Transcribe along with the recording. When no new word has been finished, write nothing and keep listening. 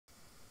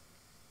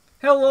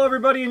Hello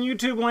everybody in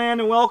YouTube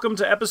land and welcome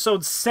to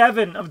episode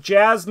 7 of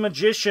Jazz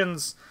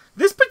Magicians.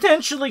 This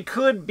potentially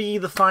could be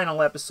the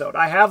final episode.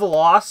 I have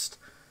lost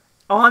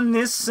on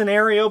this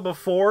scenario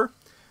before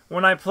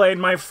when I played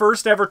my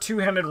first ever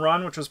two-handed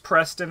run, which was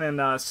Preston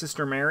and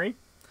Sister Mary.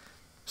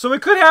 So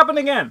it could happen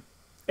again.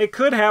 It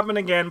could happen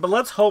again, but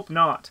let's hope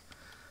not.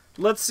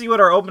 Let's see what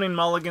our opening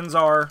mulligans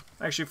are.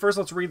 Actually, first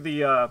let's read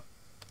the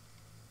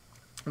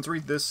let's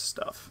read this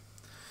stuff.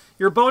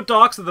 Your boat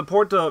docks at the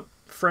Port de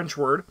French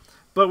word.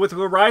 But with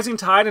a rising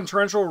tide and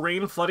torrential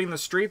rain flooding the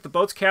street, the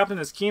boat's captain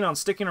is keen on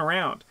sticking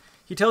around.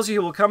 He tells you he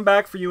will come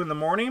back for you in the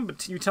morning,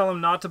 but you tell him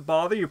not to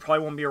bother. You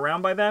probably won't be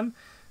around by then.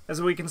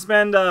 As we can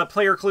spend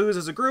player clues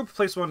as a group,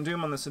 place one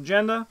doom on this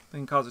agenda. They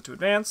can cause it to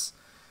advance.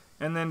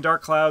 And then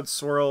dark clouds,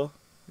 swirl,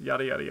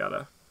 yada yada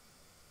yada.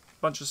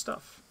 Bunch of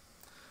stuff.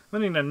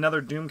 I'm going to need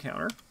another doom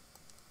counter.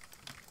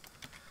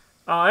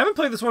 I haven't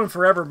played this one in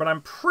forever, but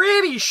I'm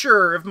pretty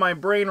sure if my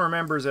brain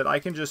remembers it, I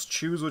can just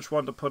choose which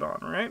one to put on,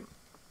 right?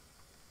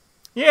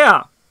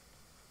 Yeah.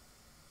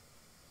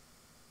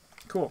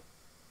 Cool.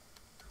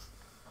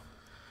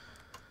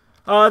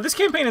 This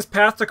campaign is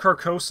Path to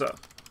Carcosa.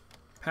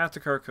 Path to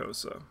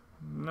Carcosa.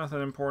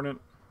 Nothing important.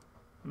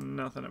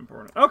 Nothing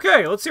important.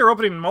 Okay, let's see our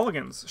opening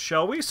mulligans,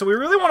 shall we? So we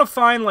really want to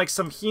find like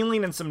some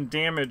healing and some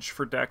damage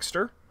for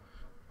Dexter.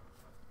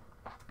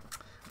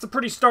 That's a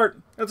pretty start.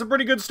 That's a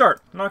pretty good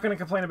start. I'm not going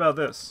to complain about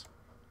this.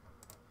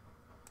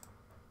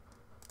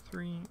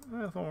 3,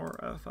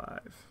 4,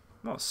 5.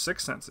 Oh,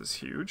 6 cents is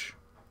huge.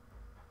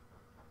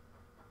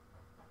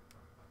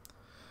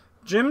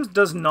 Jim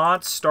does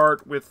not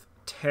start with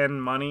 10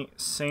 money.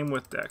 Same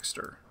with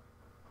Dexter.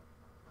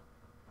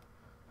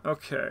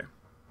 Okay.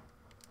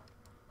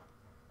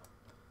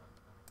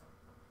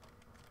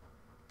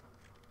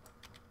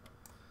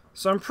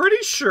 So I'm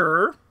pretty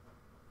sure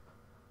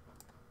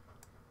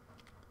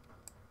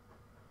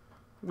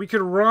we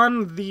could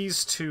run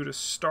these two to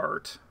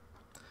start.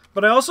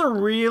 But I also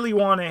really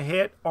want to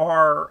hit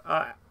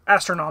our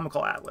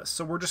astronomical atlas.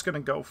 So we're just going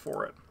to go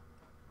for it.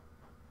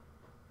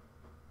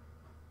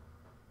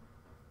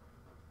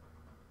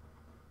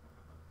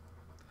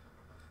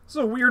 This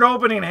is a weird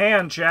opening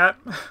hand, chat.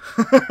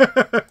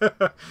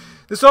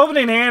 This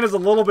opening hand is a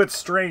little bit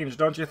strange,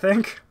 don't you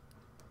think?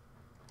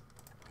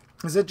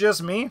 Is it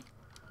just me?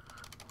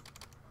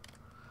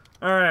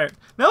 Alright,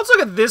 now let's look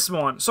at this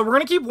one. So we're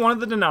going to keep one of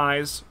the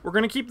denies. We're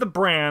going to keep the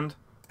brand.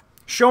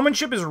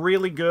 Showmanship is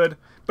really good,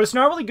 but it's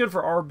not really good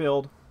for our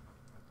build.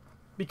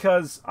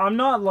 Because I'm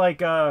not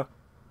like, I'm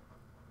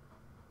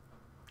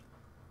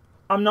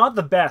not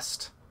the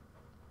best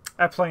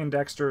at playing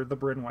Dexter the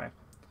Bryn way.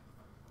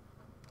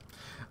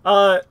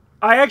 So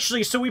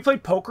we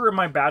played poker at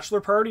my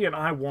bachelor party and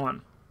I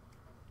won.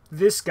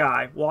 This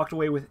guy walked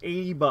away with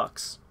 80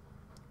 bucks.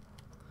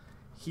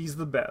 He's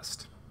the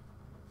best.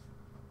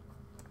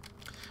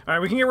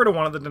 Alright, we can get rid of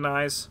one of the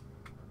denies.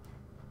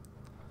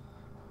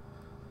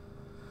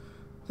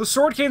 The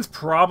Sword Cane's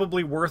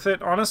probably worth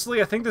it.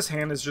 Honestly, I think this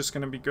hand is just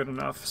going to be good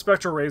enough.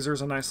 Spectral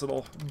Razor's a nice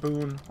little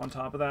boon on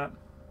top of that.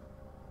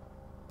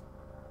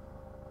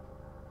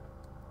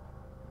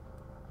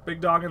 Big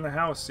dog in the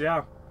house,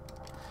 yeah.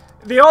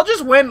 They all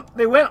just went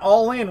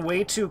all in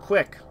way too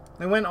quick.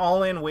 They went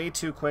all in way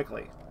too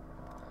quickly.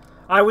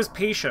 I was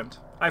patient.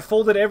 I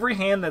folded every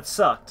hand that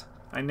sucked.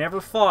 I never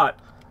fought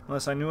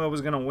unless I knew I was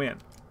going to win.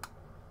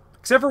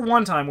 Except for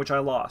one time, which I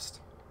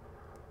lost.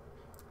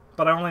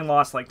 But I only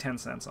lost like 10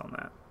 cents on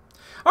that.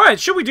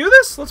 Alright, should we do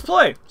this? Let's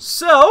play.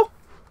 So,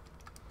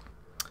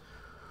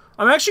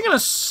 I'm actually going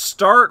to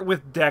start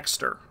with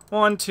Dexter.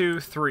 1, 2,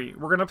 3.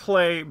 We're going to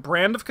play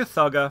Brand of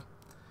Cthugha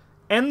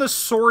and the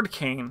Sword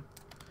Cane.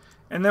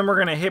 And then we're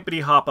going to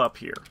hippity-hop up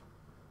here.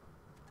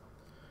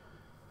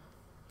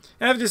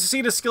 And have to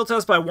succeed a skill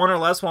test by 1 or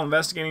less while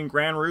investigating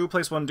Grand Rue.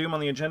 Place 1 doom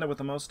on the agenda with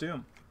the most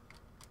doom.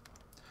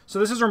 So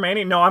this is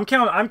remaining. No, I'm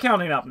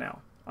counting up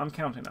now. I'm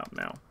counting up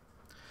now.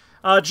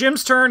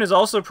 Jim's turn is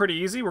also pretty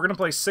easy. We're going to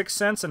play 6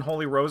 cents and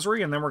Holy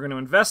Rosary, and then we're going to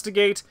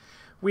investigate.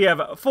 We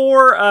have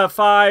 4,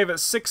 5,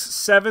 6,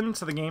 7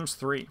 to the game's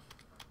 3.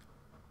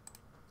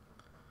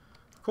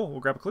 Cool,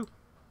 we'll grab a clue.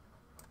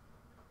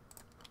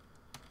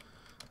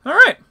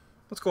 Alright.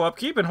 Let's go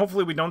upkeep, and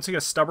hopefully we don't see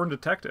a stubborn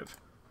detective.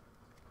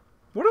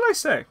 What did I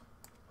say?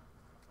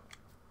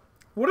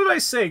 What did I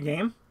say,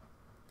 game?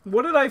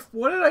 What did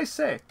I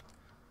say?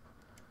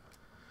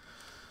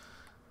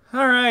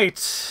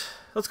 Alright.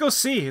 Let's go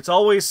C. It's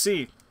always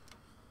C.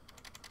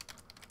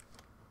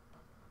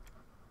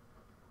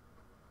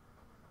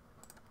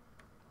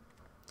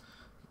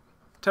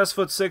 Test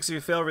foot 6. If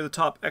you fail, read the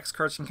top X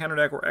cards from counter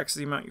deck, where X is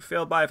the amount you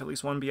failed by. If at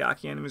least 1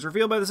 Byakuya enemy is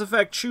revealed by this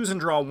effect, choose and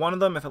draw one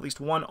of them. If at least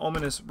 1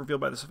 Omen is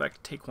revealed by this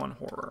effect, take 1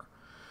 horror.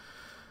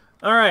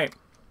 Alright.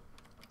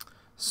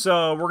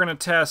 So, we're going to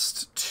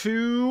test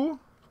 2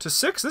 to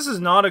 6. This is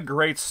not a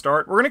great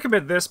start. We're going to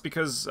commit this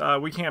because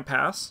we can't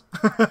pass.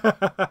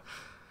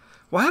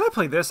 Why did I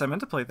play this? I meant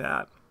to play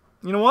that.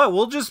 You know what?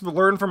 We'll just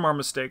learn from our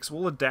mistakes.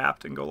 We'll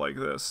adapt and go like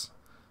this.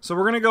 So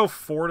we're going to go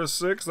 4 to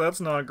 6. That's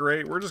not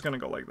great. We're just going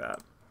to go like that.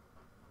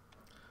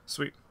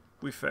 Sweet.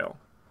 We fail.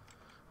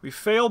 We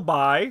fail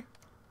by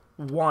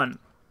 1.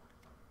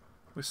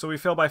 So we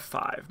fail by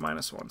 5.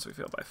 Minus 1, so we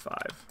fail by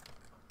 5.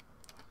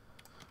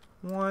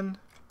 1,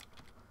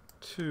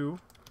 2,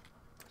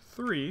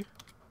 3,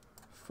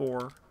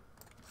 4,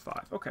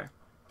 5. Okay.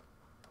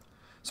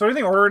 So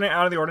anything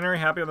out of the ordinary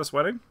happy on this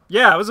wedding?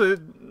 Yeah, it was a...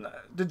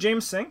 Did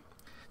James sing?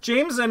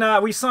 James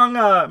and we sung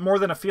More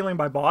Than a Feeling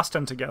by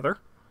Boston together.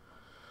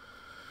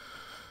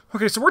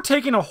 Okay, so we're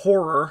taking a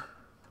horror.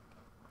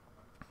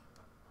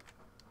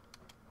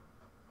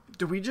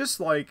 Do we just,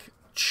 like,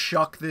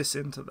 chuck this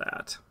into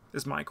that,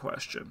 is my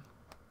question.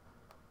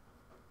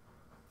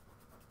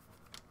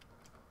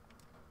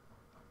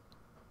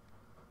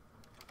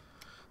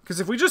 Because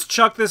if we just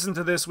chuck this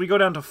into this, we go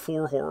down to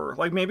 4 horror.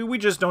 Like, maybe we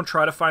just don't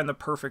try to find the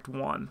perfect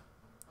one.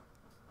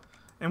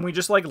 And we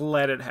just, like,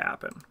 let it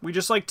happen. We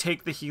just, like,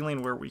 take the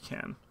healing where we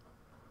can.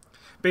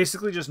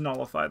 Basically just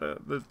nullify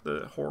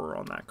the horror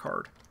on that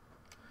card.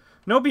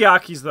 No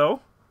Byakis, though.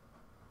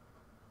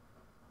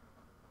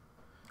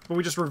 But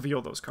we just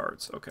reveal those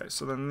cards. Okay,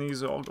 so then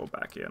these all go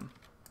back in.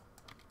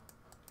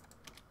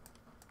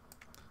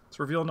 Let's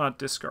reveal, not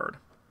discard.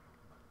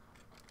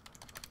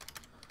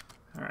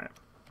 Alright.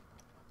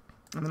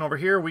 And then over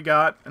here we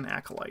got an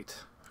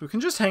Acolyte, who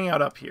can just hang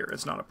out up here.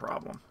 It's not a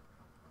problem.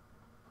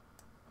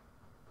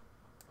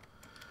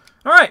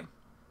 Alright.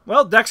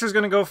 Well, Dexter's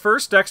going to go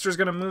first. Dexter's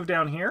going to move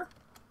down here.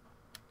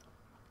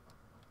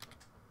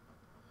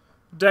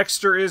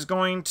 Dexter is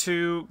going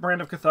to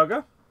Brand of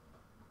Cthugha.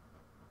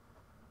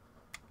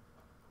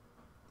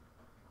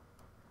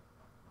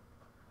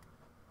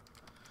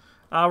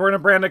 We're going to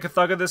Brand of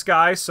Cthugha this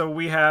guy, so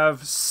we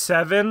have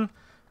 7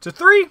 to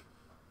 3.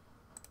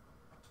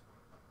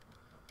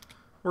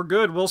 We're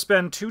good. We'll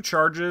spend 2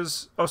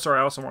 charges. Oh, sorry,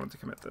 I also wanted to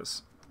commit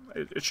this.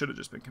 It should have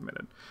just been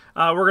committed.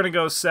 We're going to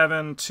go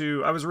 7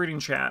 to... I was reading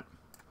chat.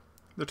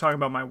 They're talking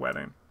about my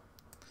wedding.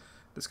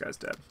 This guy's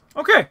dead.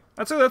 Okay,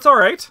 that's all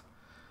right.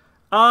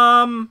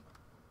 I'm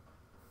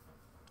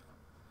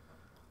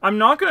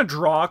not going to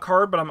draw a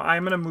card, but I'm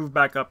going to move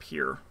back up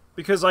here.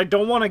 Because I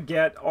don't want to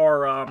get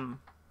our...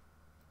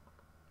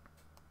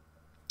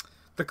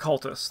 the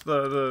Cultist,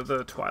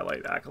 the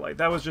Twilight Acolyte.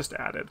 That was just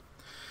added.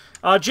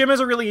 Jim has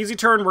a really easy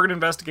turn. We're going to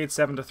investigate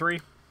 7 to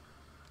 3.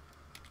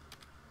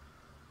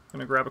 Going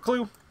to grab a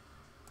clue.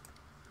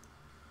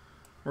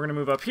 We're going to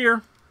move up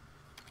here.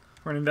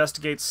 We're going to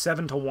investigate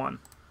 7 to 1.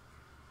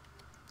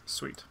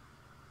 Sweet.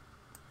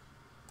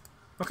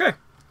 Okay.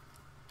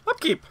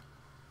 Upkeep.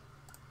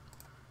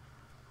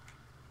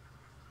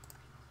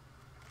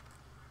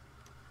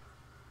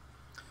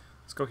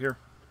 Let's go here.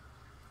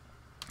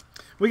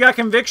 We got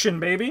Conviction,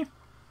 baby.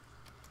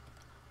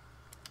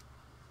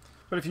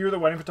 But if you were the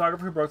wedding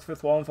photographer who broke the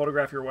 5th wall and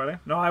photographed your wedding,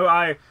 no,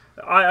 I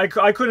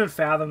couldn't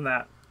fathom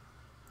that.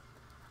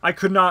 I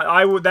could not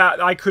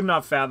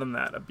fathom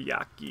that. A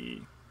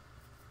Byaki.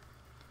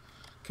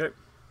 Okay.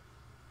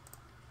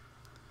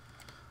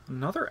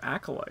 Another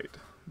Acolyte.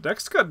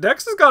 Dex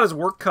has got his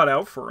work cut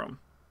out for him,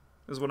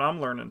 is what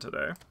I'm learning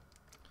today.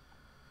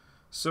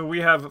 So we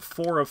have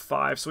 4 of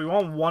 5. So we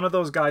want one of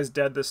those guys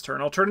dead this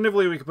turn.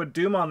 Alternatively, we could put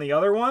Doom on the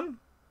other one.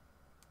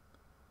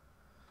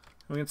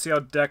 We can see how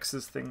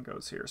Dex's thing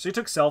goes here. So he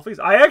took selfies.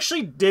 I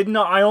actually did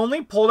not... I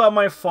only pulled out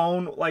my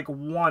phone, like,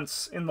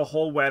 once in the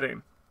whole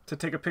wedding to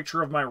take a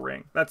picture of my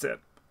ring. That's it.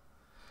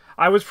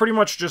 I was pretty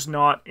much just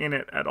not in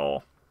it at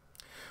all.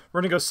 We're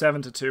going to go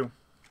 7 to 2.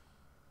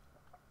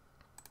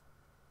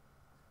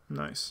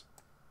 Nice.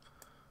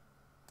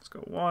 Let's go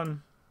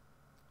 1,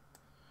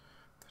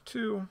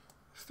 2,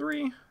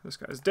 3. This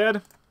guy's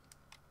dead.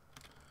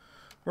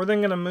 We're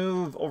then going to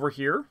move over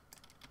here.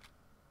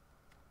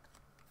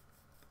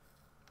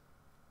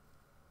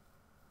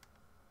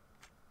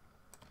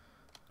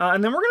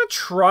 And then we're going to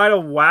try to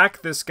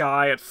whack this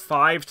guy at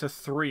 5 to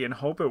 3 and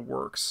hope it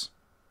works.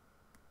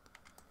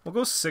 We'll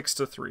go 6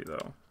 to 3,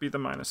 though. Beat the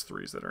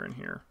 -3s that are in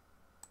here.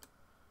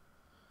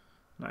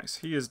 Nice.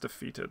 He is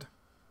defeated.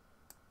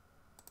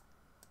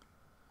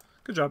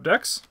 Good job,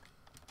 Dex.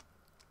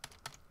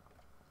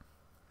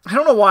 I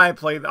don't know why I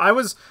played. I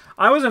was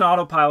in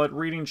autopilot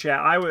reading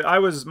chat.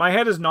 My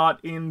head is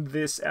not in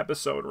this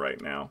episode right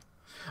now.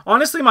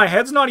 Honestly, my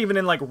head's not even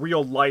in, like,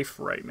 real life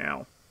right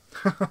now.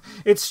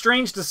 It's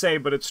strange to say,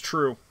 but it's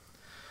true.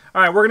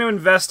 Alright, we're going to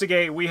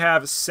investigate. We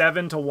have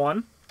 7 to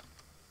 1.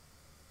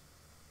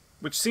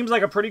 Which seems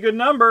like a pretty good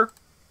number.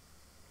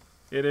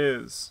 It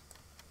is.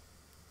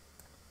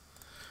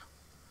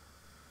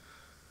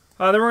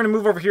 Then we're going to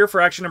move over here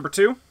for action number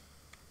 2.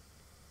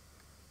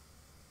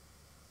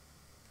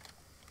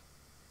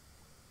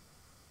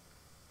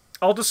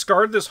 I'll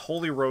discard this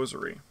Holy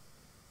Rosary.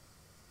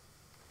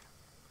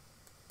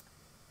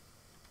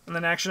 And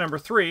then action number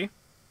 3...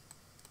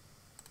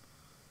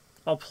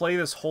 I'll play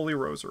this Holy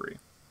Rosary.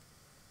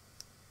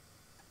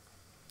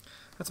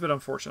 That's a bit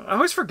unfortunate. I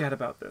always forget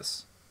about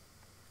this.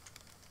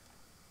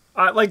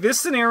 Like, this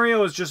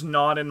scenario is just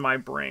not in my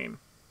brain.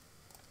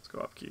 Let's go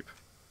upkeep.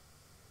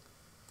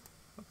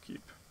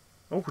 Upkeep.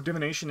 Oh,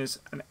 Divination is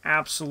an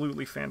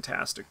absolutely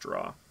fantastic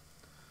draw.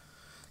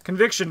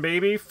 Conviction,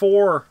 baby.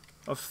 4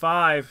 of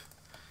 5.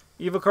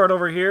 Evil card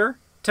over here.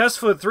 Test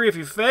foot 3 if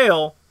you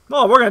fail.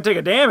 Oh, we're going to take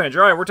a damage.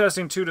 All right, we're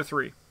testing 2 to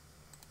 3.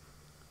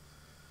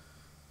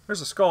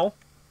 There's a skull.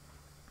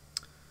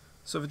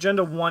 So if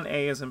Agenda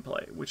 1A is in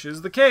play, which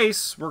is the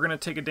case, we're going to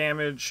take a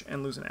damage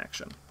and lose an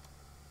action.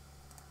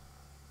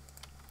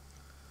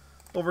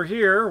 Over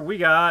here, we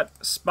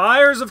got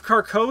Spires of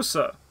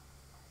Carcosa.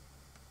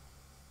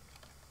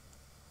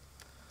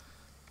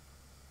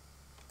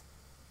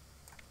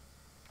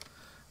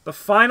 The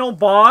final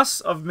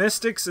boss of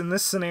Mystics in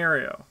this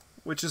scenario,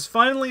 which is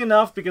finally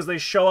enough because they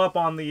show up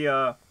on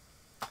the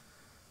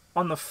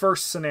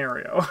first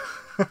scenario.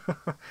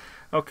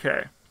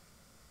 Okay.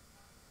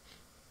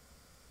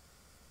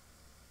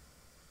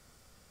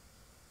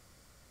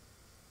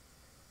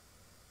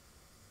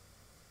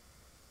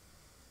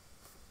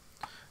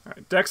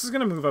 Alright, Dex is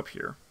going to move up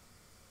here.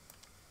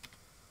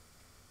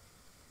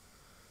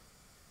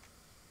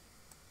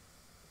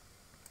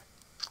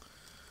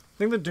 I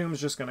think the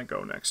Doom's just going to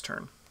go next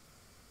turn.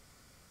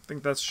 I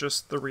think that's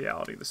just the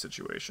reality of the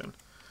situation.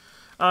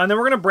 And then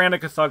we're going to brand a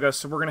Cthugga,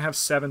 so we're going to have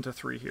 7 to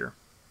 3 here.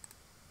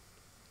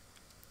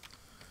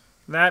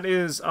 That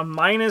is a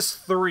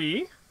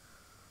 -3.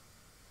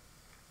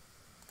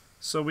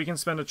 So we can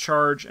spend a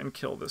charge and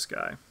kill this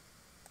guy.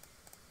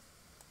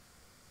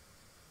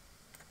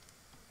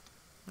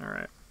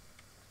 Alright.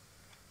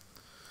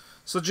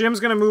 So Jim's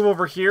going to move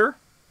over here.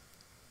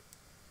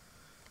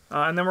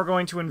 And then we're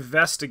going to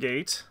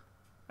investigate.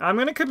 I'm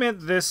going to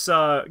commit this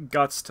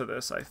Guts to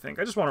this, I think.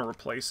 I just want to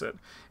replace it.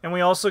 And we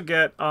also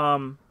get...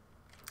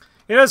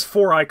 it has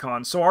 4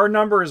 icons, so our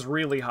number is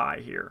really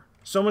high here.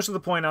 So much to the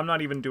point I'm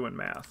not even doing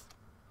math.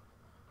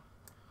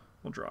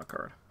 We'll draw a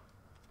card.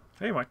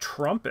 Hey, my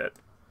trumpet.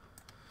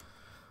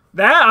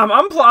 That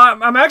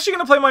I'm actually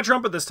going to play my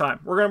trumpet this time.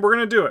 We're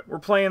gonna do it. We're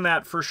playing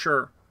that for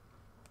sure.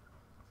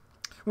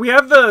 We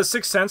have the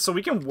Sixth Sense, so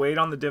we can wait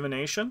on the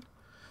divination.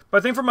 But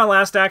I think for my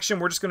last action,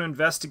 we're just going to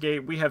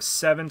investigate. We have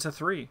 7 to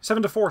 3.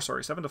 7 to 4,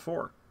 sorry. 7 to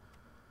 4.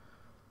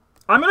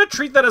 I'm going to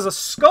treat that as a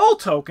skull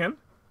token.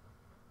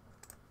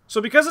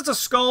 So because it's a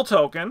skull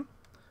token,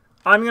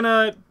 I'm going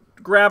to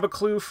grab a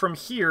clue from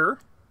here.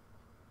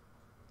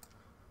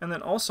 And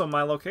then also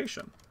my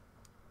location.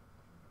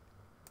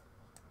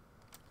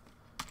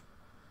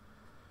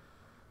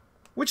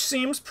 Which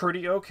seems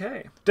pretty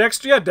okay.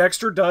 Dexter, yeah,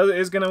 Dexter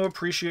is going to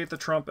appreciate the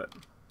trumpet.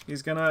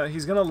 He's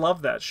gonna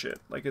love that shit.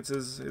 Like it's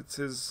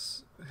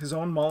his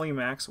own Molly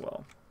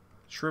Maxwell.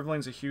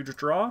 Shriveling's a huge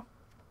draw.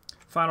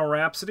 Final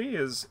Rhapsody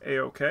is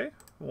A-okay.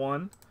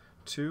 1,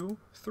 2,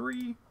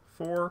 3,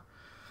 4,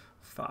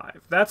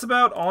 5. That's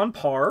about on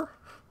par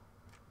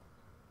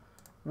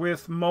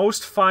with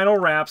most Final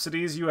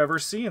Rhapsodies you ever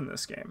see in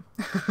this game.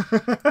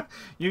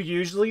 You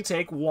usually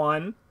take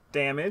 1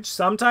 damage.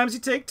 Sometimes you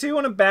take 2.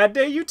 On a bad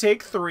day, you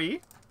take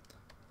 3.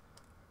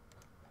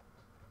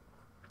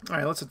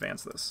 Alright, let's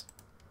advance this.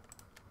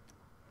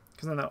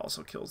 Because then that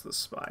also kills this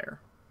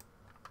Spire.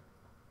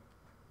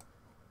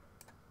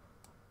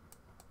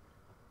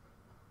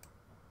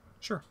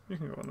 Sure, you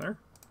can go in there.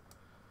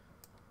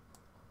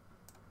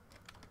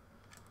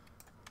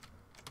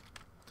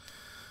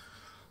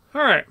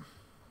 Alright.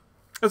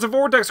 As a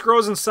vortex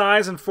grows in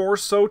size and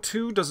force, so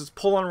too does its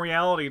pull on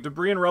reality.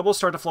 Debris and rubble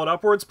start to float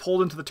upwards,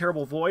 pulled into the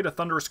terrible void. A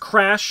thunderous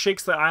crash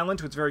shakes the island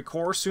to its very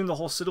core. Soon the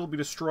whole city will be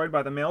destroyed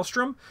by the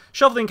maelstrom.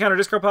 Shelf the encounter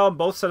discard pile and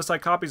both set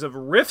aside copies of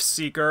Rift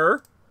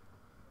Seeker.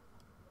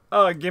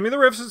 Give me the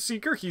Rift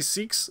Seeker. He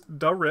seeks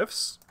the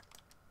rifts.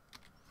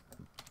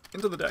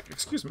 Into the deck.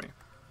 Excuse me.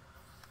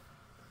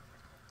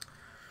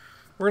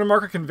 We're going to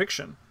mark a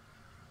conviction.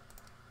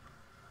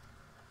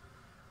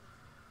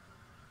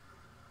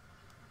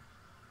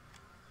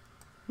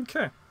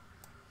 Okay.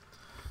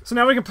 So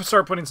now we can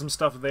start putting some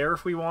stuff there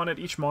if we wanted.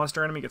 Each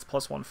monster enemy gets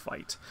 +1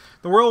 fight.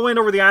 The whirlwind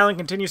over the island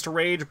continues to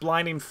rage.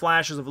 Blinding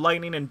flashes of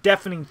lightning and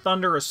deafening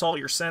thunder assault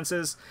your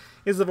senses.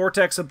 Is the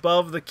vortex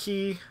above the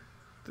key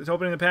that's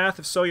opening the path?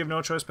 If so, you have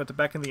no choice but to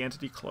beckon the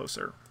entity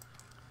closer.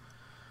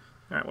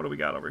 Alright, what do we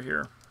got over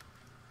here?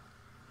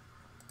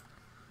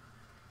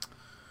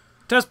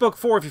 Test book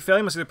 4. If you fail,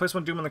 you must either place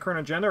 1 doom on the current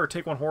agenda or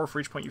take 1 horror for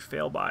each point you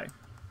fail by.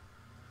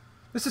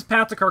 This is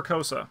Path to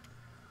Carcosa.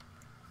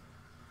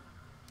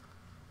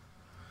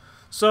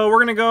 So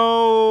we're going to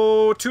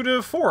go 2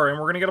 to 4, and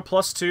we're going to get a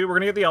 +2. We're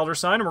going to get the Elder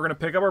Sign, and we're going to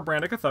pick up our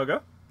Brand of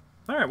Cthugga.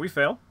 Alright, we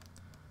fail.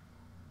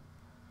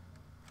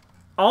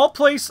 I'll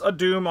place a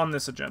Doom on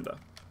this agenda.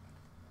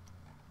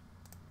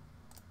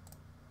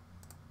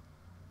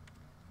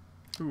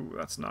 Ooh,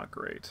 that's not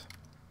great.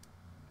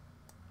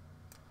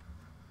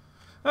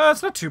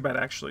 It's not too bad,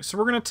 actually. So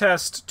we're going to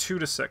test 2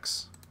 to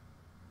 6.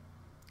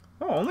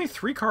 Oh, only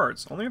 3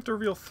 cards. Only have to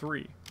reveal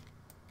 3.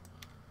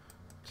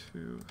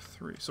 2,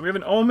 3. So we have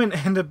an Omen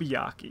and a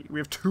Byakhee. We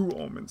have 2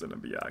 Omens and a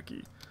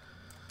Byakhee.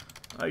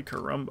 Ay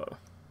caramba.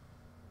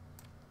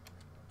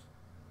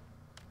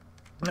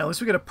 Now, at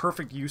least we get a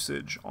perfect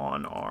usage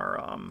on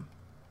our...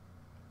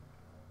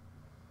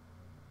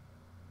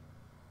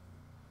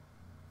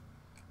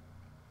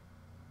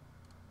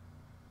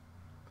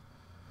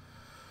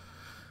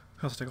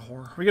 Let's take a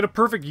horror. We get a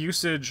perfect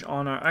usage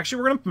on our...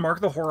 Actually, we're going to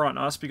mark the horror on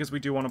us because we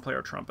do want to play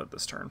our trumpet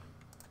this turn.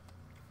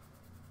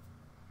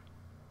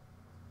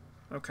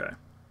 Okay.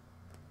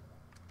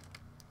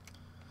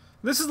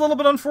 This is a little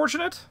bit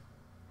unfortunate.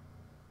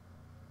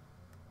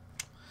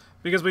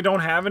 Because we don't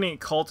have any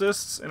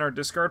cultists in our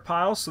discard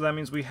pile, so that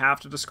means we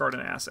have to discard an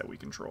asset we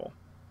control.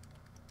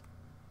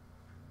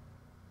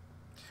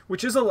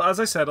 Which is, as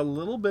I said, a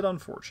little bit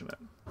unfortunate.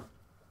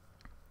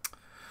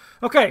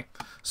 Okay,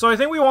 so I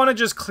think we want to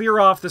just clear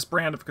off this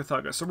Brand of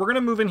Cthulhu. So we're going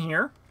to move in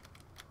here.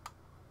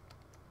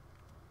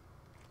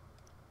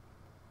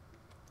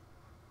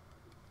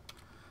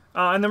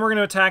 And then we're going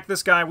to attack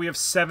this guy. We have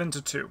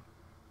 7-2.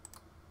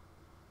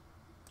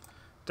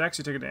 Dex,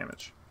 you take a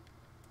damage.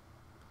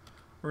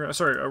 We're gonna,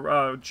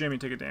 sorry, Jimmy,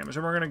 take a damage.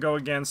 And we're going to go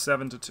again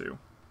 7-2.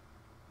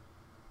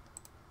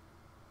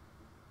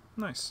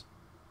 Nice.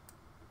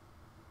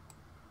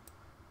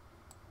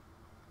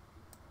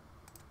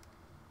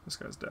 This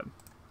guy's dead.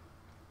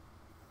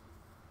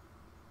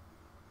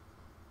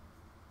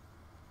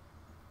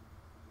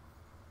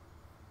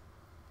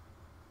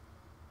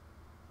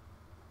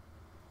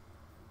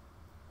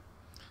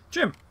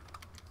 Jim.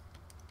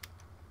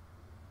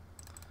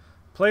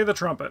 Play the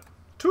trumpet.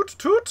 Toot,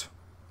 toot.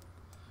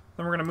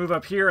 Then we're going to move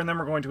up here, and then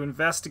we're going to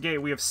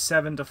investigate. We have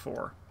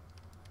 7-4.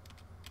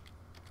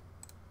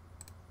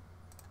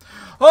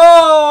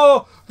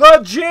 Oh! The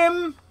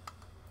Jim!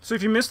 So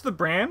if you miss the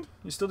brand,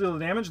 you still deal the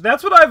damage?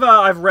 That's what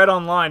I've read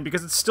online,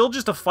 because it's still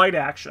just a fight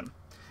action.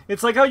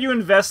 It's like how you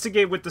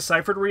investigate with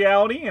Deciphered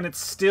Reality, and it's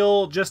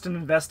still just an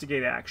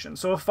investigate action.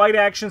 So a fight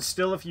action,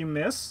 still if you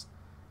miss,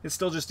 it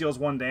still just deals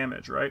 1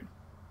 damage, right?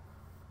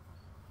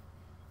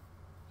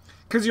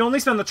 Because you only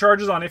spend the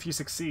charges on if you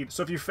succeed.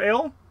 So if you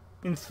fail,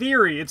 in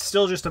theory, it's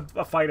still just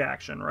a fight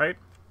action, right?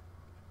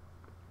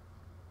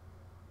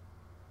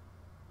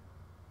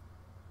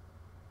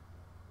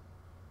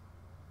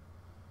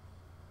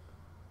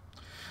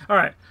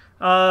 Alright.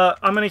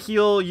 I'm going to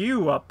heal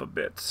you up a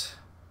bit.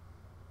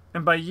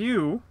 And by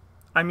you,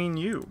 I mean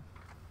you.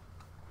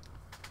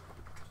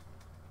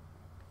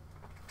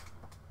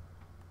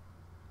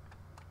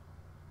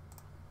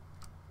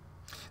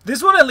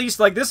 This one, at least,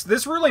 like,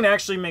 this ruling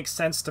actually makes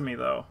sense to me,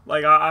 though.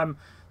 Like,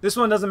 this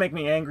one doesn't make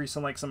me angry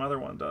like some other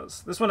one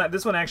does. This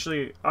one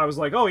actually, I was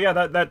like, oh, yeah,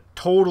 that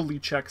totally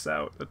checks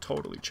out. That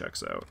totally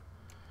checks out.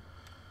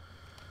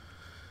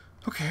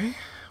 Okay,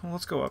 well,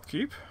 let's go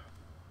upkeep.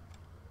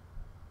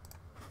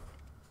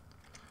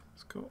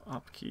 Let's go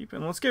upkeep,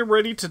 and let's get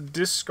ready to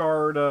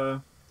discard,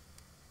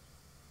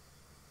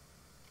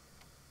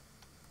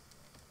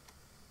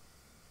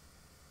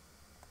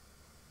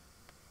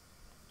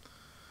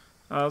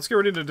 let's get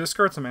ready to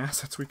discard some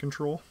assets we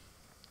control.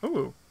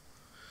 Oh,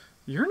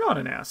 you're not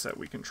an asset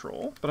we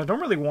control, but I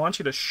don't really want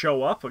you to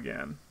show up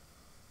again.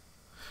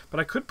 But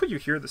I could put you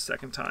here the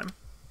second time.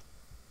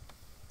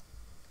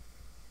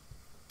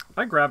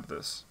 I grabbed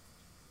this.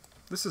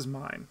 This is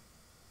mine.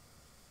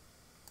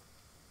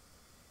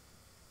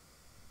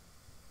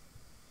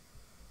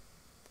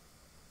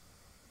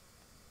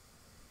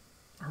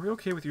 Are we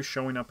okay with you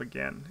showing up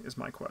again, is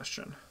my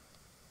question.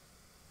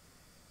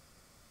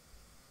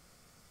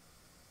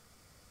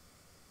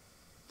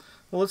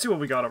 Well, let's see what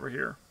we got over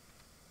here.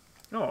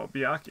 Oh,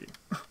 Biaki.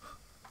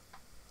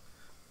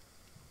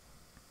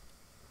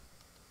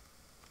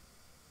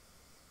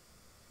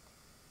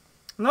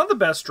 Not the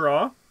best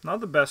draw. Not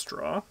the best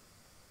draw.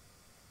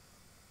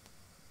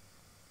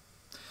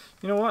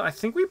 You know what? I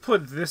think we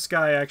put this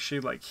guy actually,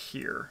 like,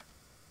 here.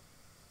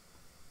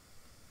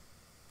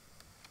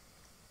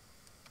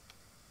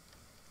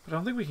 But I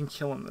don't think we can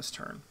kill him this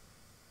turn.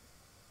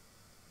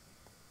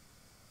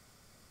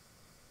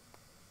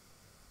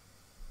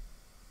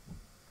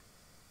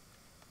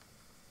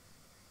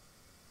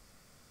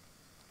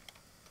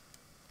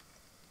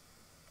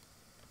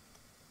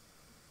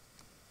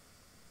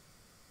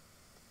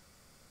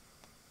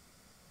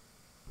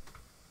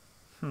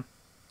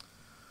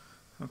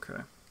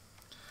 Okay.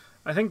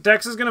 I think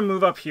Dex is going to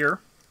move up here.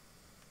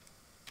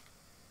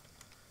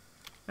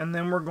 And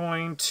then we're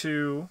going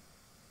to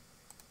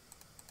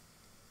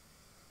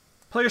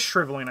play a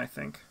Shriveling, I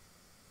think.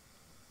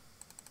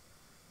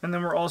 And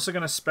then we're also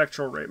going to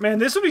Spectral Ray. Man,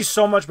 this would be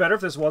so much better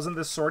if this wasn't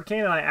this Sword Cane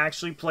and I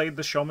actually played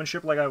the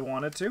Showmanship like I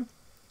wanted to.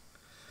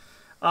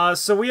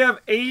 So we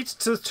have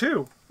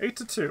 8-2.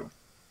 8-2.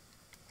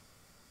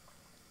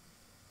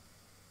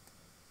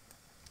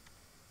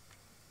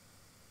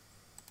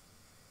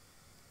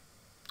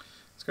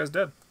 This guy's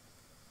dead.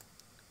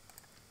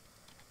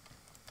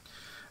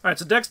 Alright,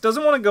 so Dex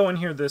doesn't want to go in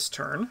here this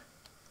turn.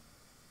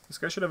 This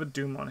guy should have a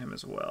Doom on him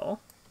as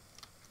well.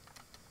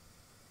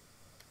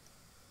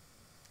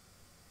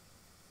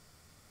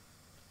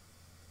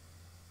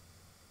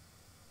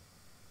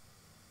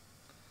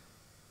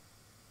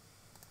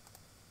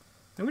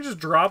 And we just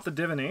drop the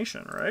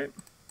Divination, right?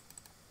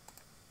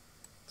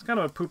 It's kind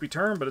of a poopy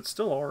turn, but it's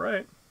still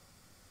alright.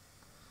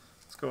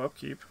 Let's go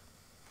upkeep.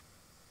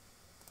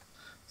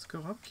 Let's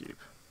go upkeep.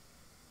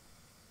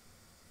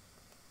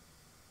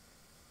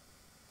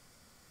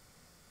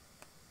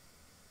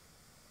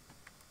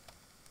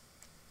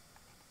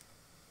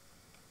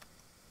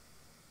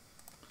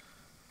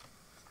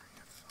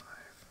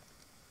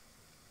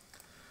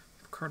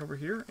 card over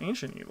here.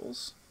 Ancient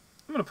Evils.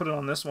 I'm going to put it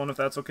on this one if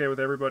that's okay with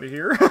everybody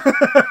here.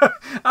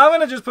 I'm going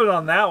to just put it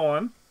on that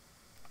one.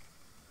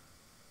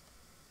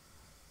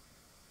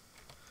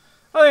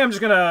 I think I'm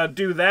just going to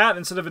do that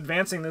instead of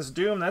advancing this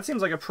Doom. That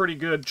seems like a pretty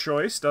good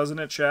choice, doesn't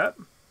it, chat?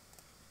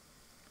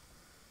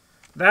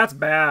 That's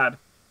bad.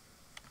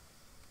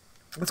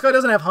 This guy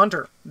doesn't have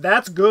Hunter.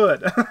 That's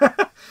good.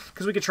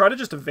 Because we could try to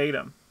just evade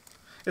him.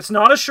 It's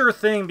not a sure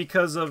thing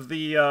because of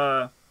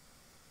the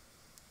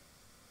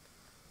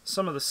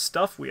some of the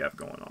stuff we have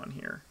going on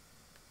here.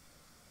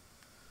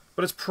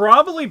 But it's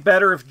probably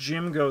better if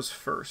Jim goes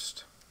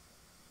first.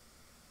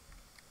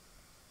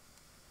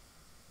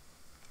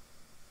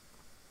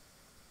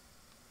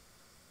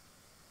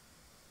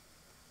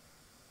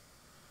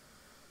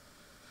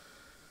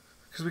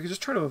 Because we could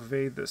just try to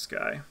evade this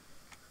guy.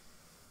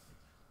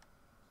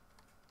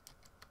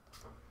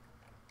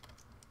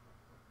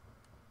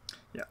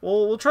 Yeah,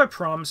 we'll try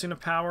Promising of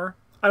Power.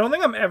 I don't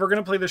think I'm ever going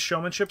to play this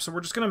Showmanship, so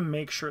we're just going to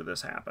make sure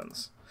this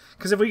happens.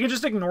 Because if we can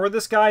just ignore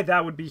this guy,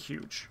 that would be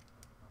huge.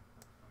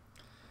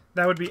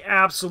 That would be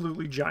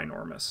absolutely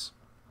ginormous.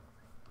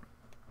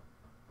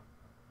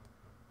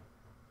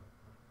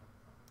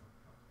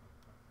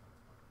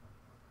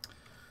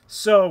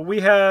 So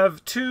we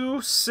have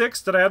 2,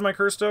 6. Did I add my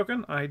curse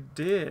token? I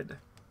did.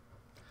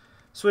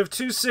 So we have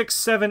 2, 6,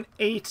 7,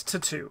 8 to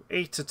 2.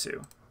 8 to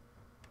 2.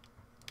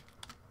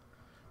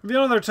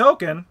 Reveal another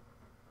token.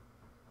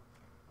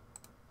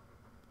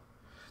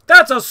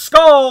 That's a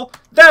skull!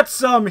 That's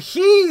some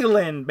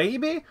healing,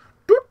 baby!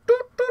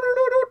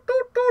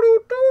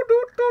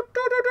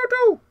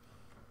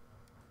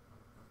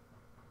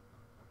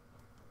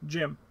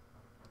 Jim.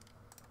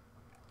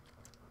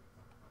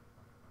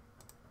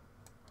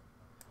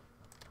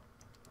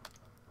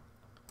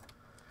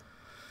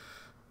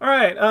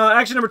 Alright,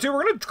 action number 2,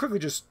 we're going to quickly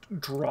just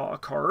draw a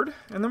card,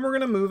 and then we're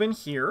going to move in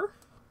here.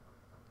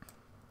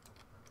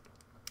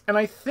 And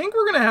I think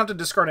we're going to have to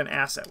discard an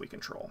asset we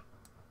control.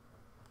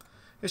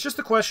 It's just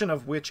a question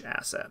of which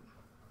asset.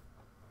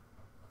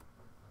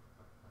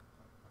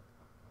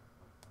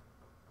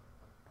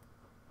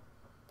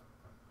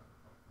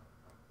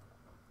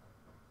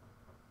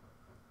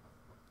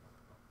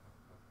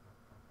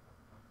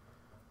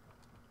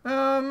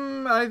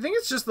 I think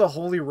it's just the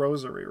Holy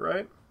Rosary,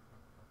 right?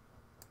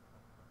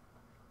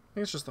 I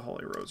think it's just the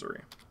Holy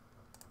Rosary.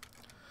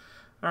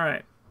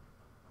 Alright.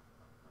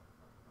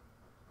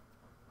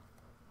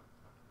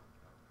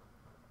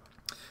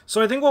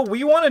 So I think what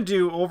we want to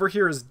do over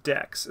here is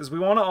Dex, is we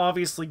want to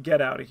obviously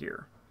get out of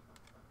here.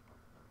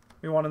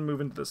 We want to move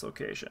into this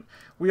location.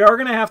 We are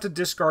going to have to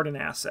discard an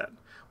asset.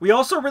 We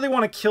also really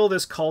want to kill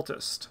this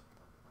cultist.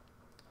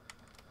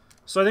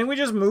 So I think we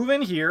just move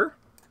in here.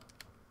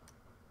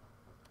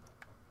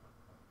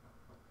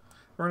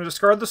 We're going to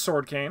discard the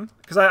Sword Cane,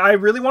 because I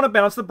really want to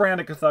bounce the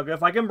Brandicathuga.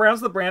 If I can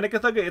bounce the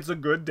Brandicathuga, it's a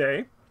good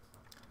day.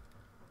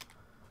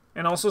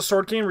 And also,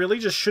 Sword Cane really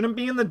just shouldn't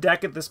be in the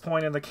deck at this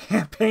point in the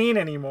campaign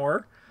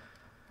anymore.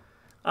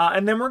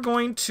 And then we're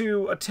going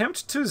to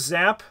attempt to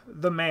zap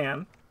the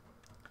man.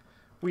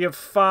 We have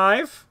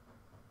 5,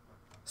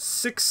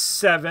 6,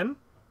 7,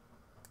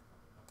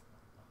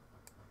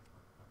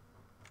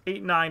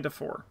 8, 9 to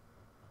 4.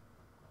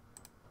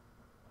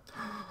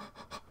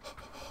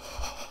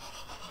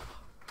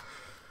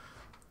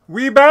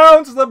 We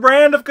bounce the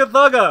Brand of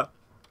Cthulhu.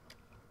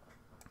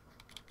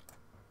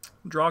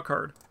 Draw a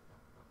card.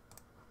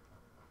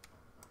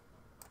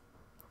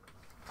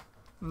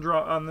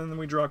 Draw, and then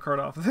we draw a card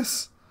off of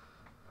this.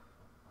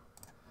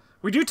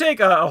 We do take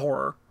a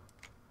horror.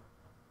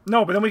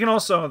 No, but then we can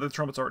also... The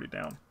trumpet's already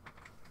down.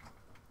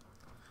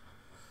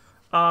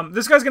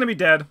 This guy's going to be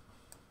dead.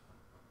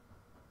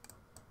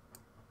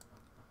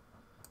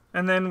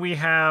 And then we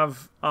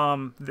have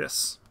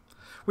this.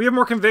 We have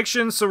more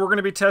conviction, so we're going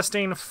to be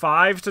testing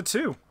 5 to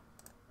 2.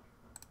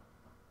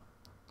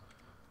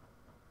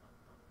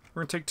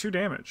 We're going to take 2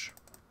 damage.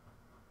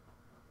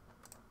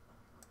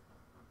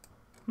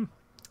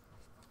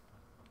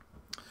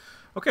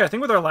 Okay, I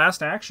think with our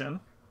last action...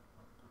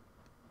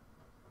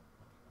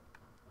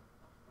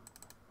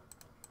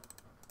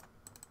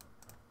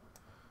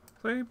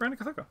 Play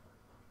Brandicathuga.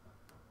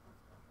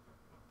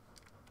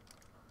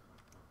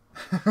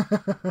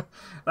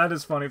 That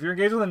is funny. If you're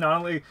engaged with a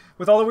non-elite...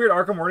 With all the weird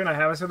Arkham wording I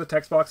have, I said the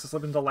text box to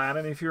slip into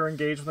Latin. If you're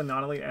engaged with a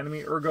non-elite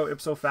enemy, ergo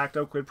ipso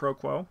facto quid pro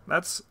quo.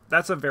 That's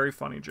a very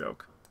funny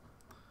joke.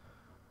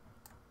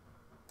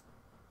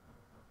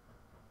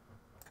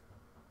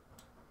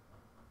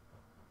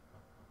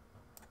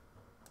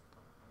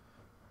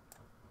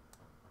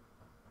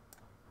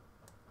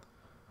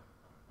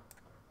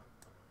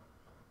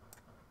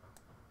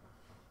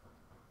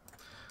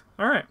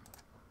 Alright.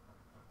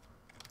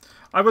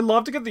 I would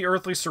love to get the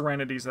Earthly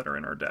Serenities that are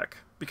in our deck.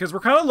 Because we're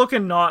kind of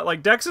looking not...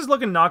 Like, Dex is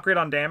looking not great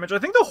on damage. I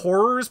think the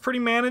Horror is pretty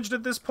managed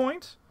at this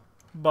point.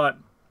 But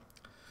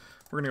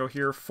we're going to go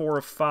here. 4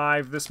 of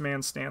 5. This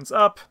man stands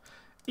up.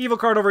 Evil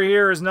card over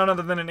here is none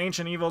other than an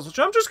Ancient Evils, which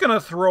I'm just going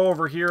to throw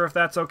over here if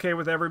that's okay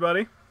with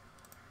everybody.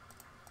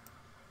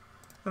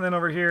 And then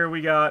over here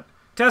we got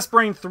Test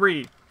Brain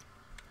 3.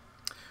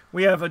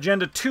 We have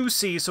Agenda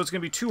 2C, so it's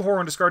going to be 2 horror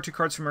and discard 2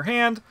 cards from your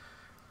hand.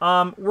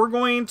 We're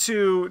going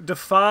to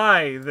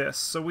defy this.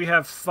 So we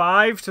have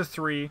 5 to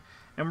 3,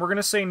 and we're going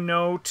to say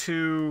no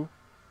to...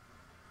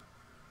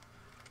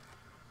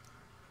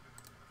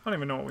 I don't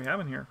even know what we have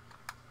in here.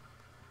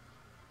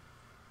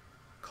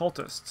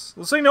 Cultists.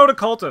 Let's say no to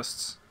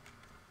cultists.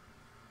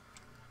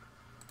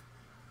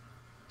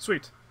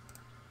 Sweet.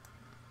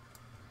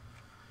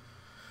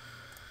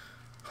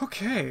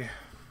 Okay.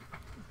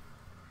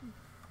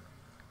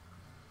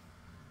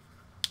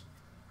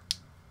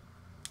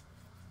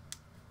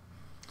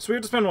 So we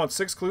have to spend, what,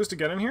 6 clues to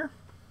get in here?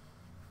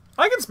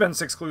 I can spend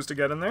 6 clues to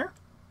get in there.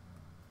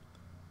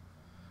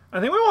 I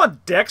think we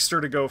want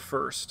Dexter to go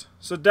first.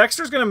 So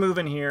Dexter's going to move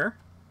in here.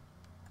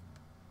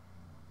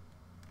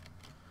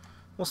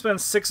 We'll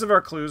spend 6 of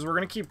our clues. We're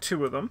going to keep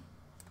 2 of them.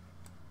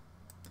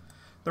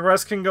 The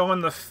rest can go in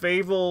the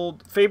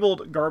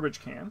fabled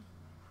garbage can.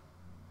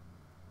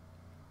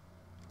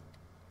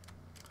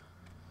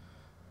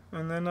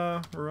 And then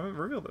we're going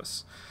to reveal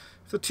this.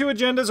 If the 2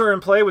 agendas are in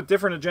play with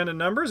different agenda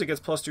numbers, it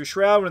gets +2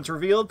 Shroud. When it's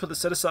revealed, put the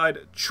set-aside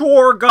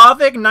Chor,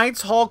 Gothic,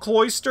 Knights Hall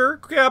Cloister,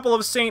 Chapel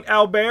of St.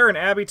 Albert, and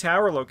Abbey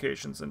Tower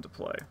locations into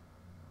play.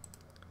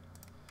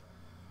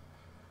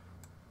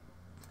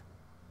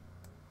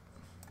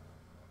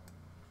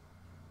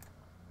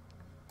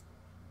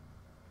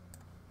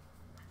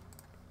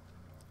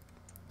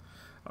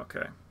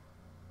 Okay.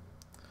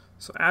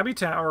 So Abbey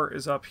Tower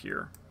is up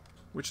here,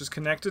 which is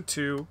connected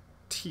to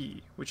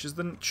T, which is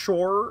the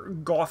Chor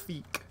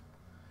Gothic,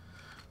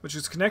 which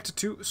is connected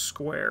to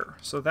Square.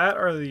 So that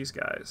are these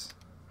guys.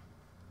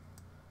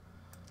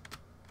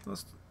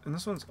 And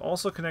this one's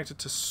also connected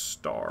to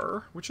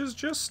Star, which is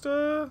just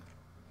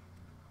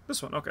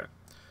this one. Okay.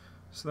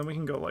 So then we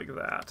can go like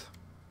that.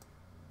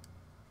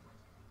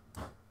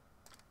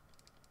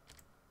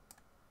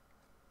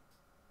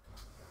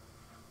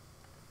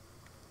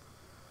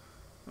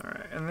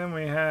 Alright, and then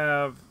we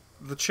have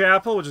the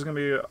chapel, which is going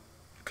to be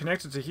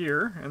connected to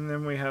here, and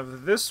then we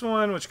have this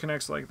one, which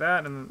connects like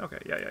that, and then, okay,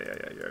 yeah.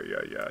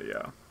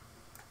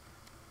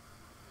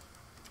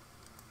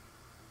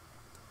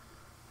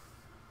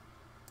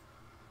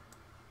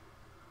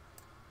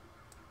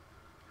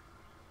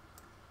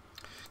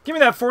 Give me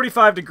that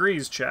 45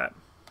 degrees, chat.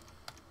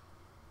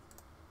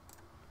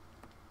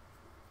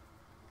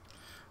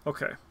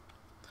 Okay.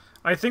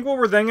 I think what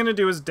we're then going to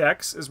do as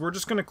Dex is we're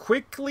just going to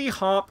quickly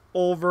hop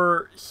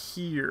over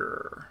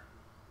here.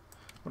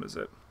 What is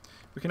it?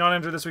 We cannot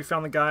enter this. We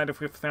found the guide if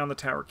we have found the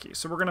tower key.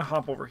 So we're going to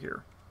hop over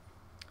here.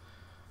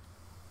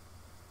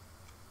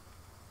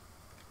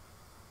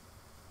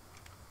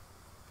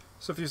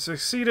 So if you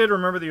succeeded,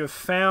 remember that you have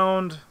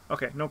found...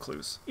 Okay, no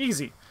clues.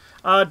 Easy.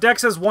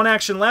 Dex has 1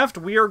 action left.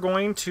 We are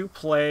going to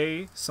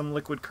play some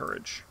Liquid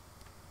Courage.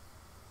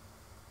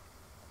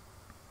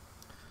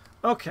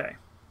 Okay.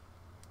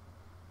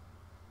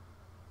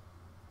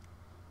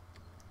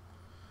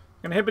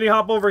 Gonna hippity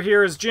hop over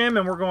here as Jim,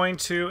 and we're going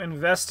to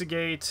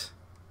investigate.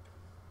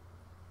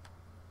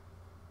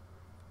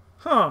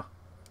 Huh.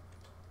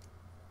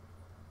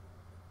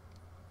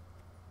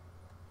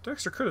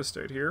 Dexter could have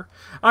stayed here.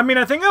 I mean,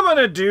 I think I'm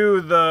gonna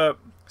do the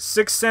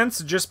Sixth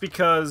Sense just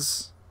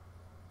because.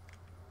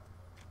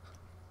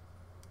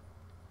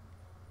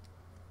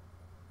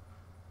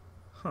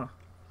 Huh.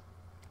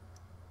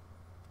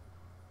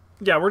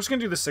 Yeah, we're just gonna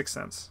do the Sixth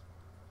Sense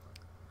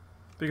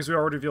because we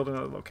already revealed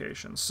another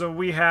location. So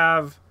we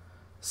have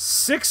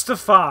 6 to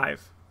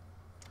 5.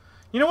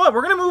 You know what?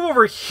 We're going to move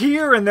over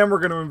here, and then we're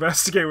going to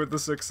investigate with the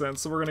Sixth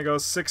Sense. So we're going to go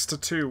 6 to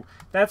 2.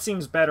 That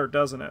seems better,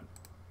 doesn't it?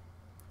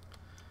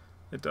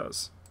 It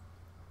does.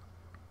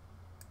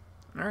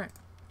 Alright.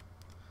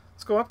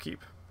 Let's go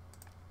upkeep.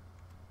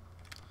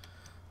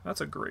 That's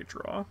a great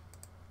draw.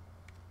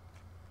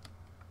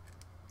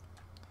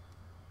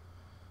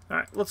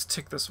 Alright, let's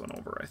tick this one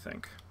over, I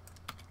think.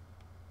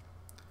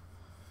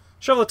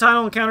 Shuffle the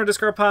title and counter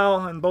discard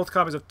pile, and both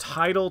copies of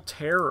Tidal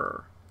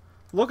Terror.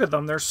 Look at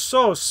them, they're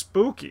so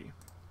spooky.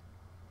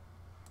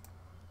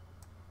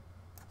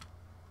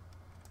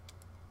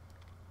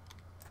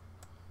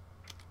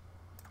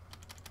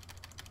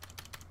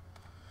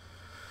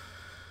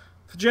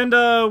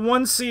 Agenda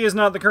 1C is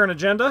not the current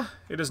agenda.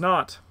 It is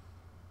not.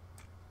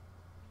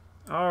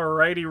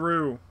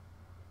 Alrighty-roo.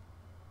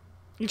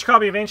 Each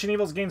copy of Ancient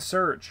Evils gains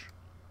Surge.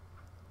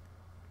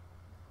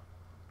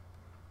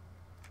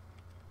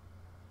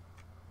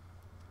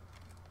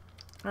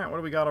 Alright, what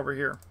do we got over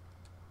here?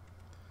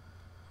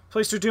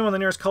 Place 2 Doom on the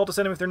nearest cultist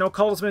enemy. If there are no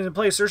cultist enemies in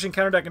play, search and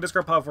counter deck and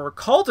discard pile for a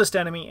cultist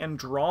enemy and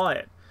draw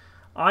it.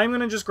 I'm going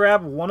to just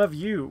grab one of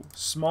you,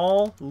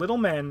 small little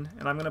men,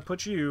 and I'm going to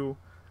put you,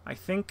 I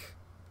think,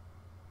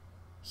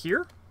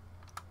 here?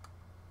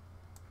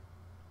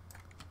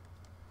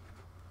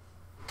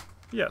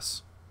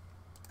 Yes.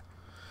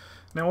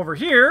 Now over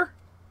here,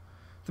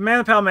 the Man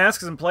of the Pale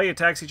Mask is in play. He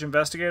attacks each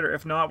investigator.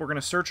 If not, we're going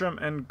to search him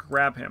and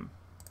grab him.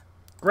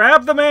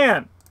 Grab the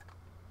man!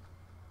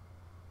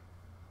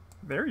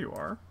 There you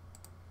are.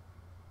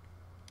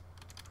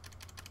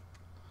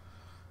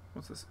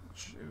 What's this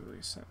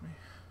Julie sent me?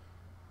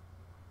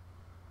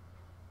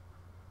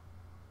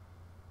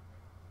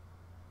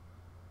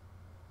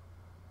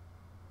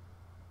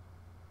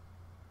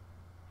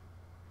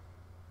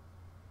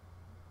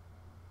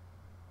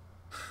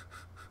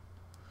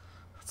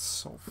 That's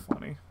so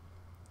funny.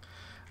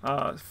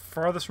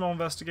 Farthest from all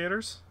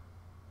investigators.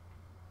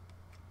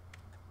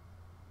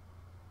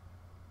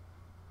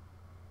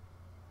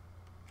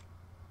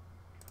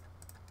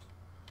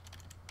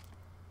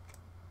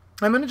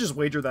 I'm going to just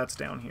wager that's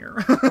down here.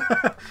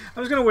 I'm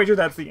just going to wager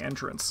that's the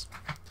entrance.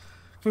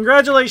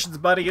 Congratulations,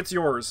 buddy. It's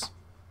yours.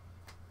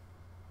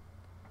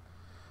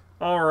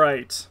 All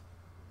right.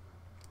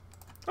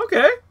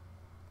 Okay.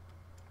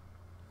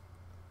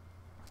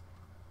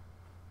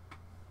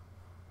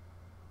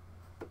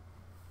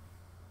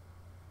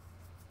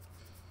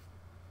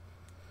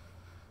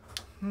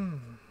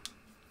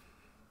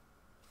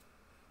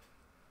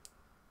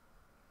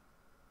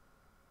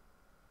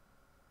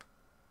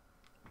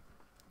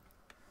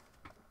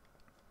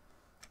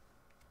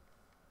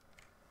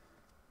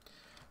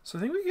 So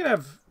I think we could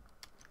have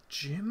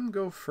Jim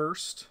go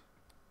first.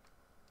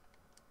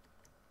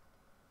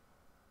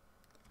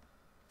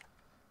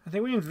 I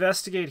think we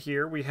investigate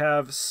here. We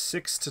have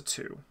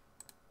 6-2.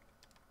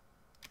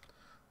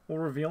 We'll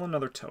reveal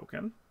another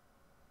token.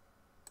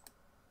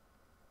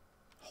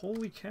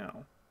 Holy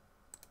cow.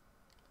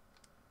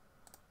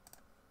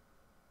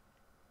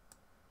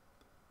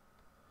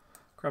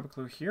 Grab a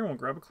clue here, and we'll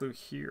grab a clue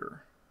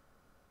here.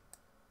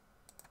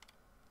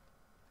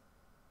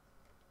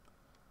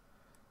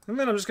 And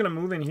then I'm just going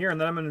to move in here,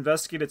 and then I'm going to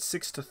investigate at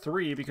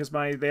 6-3 because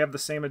they have the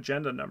same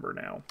agenda number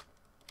now.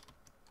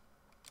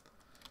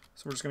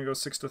 So we're just going to go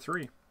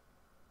 6-3.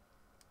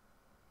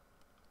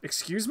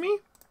 Excuse me?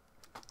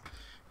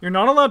 You're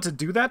not allowed to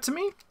do that to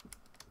me?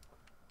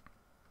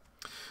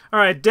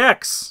 Alright,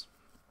 Dex.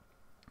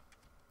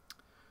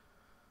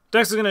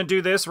 Dex is going to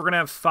do this. We're going to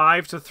have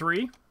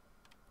 5-3.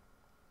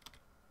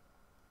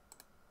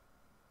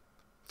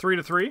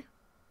 3-3.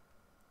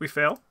 We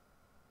fail.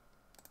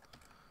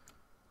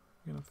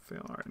 You're gonna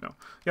fail. All right, no.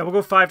 Yeah, we'll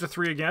go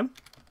 5-3 again.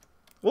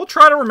 We'll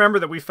try to remember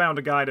that we found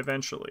a guide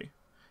eventually.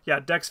 Yeah,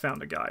 Dex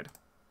found a guide.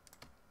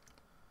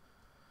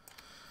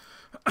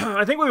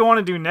 I think what we want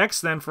to do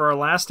next, then, for our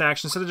last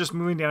action, instead of just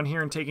moving down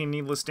here and taking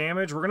needless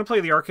damage, we're going to play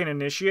the Arcane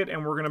Initiate,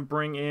 and we're going to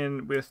bring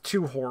in with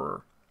 2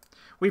 Horror.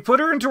 We put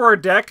her into our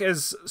deck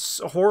as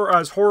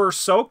Horror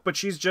Soak, but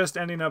she's just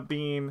ending up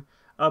being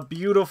a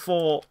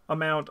beautiful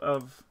amount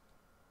of...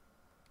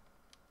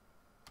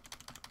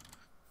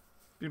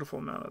 Beautiful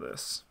amount of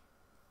this.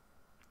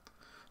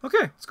 Okay,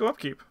 let's go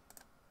upkeep.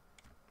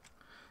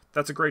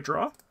 That's a great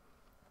draw.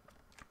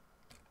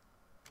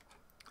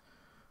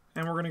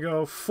 And we're going to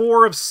go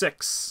 4 of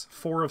 6.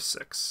 4 of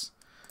 6.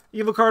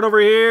 Evil card over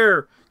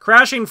here.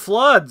 Crashing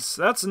Floods.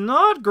 That's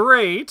not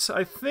great.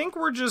 I think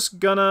we're just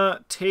going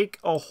to take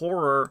a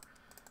Horror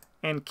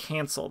and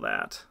cancel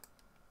that.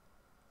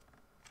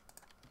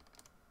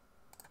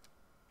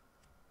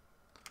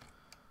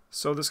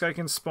 So this guy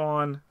can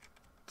spawn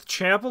the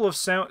Chapel of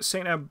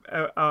Saint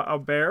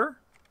Albert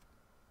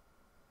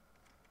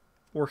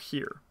or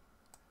here.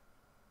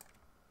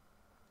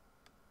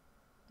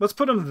 Let's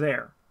put him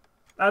there.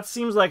 That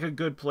seems like a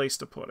good place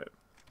to put it.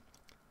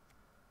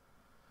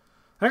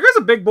 That guy's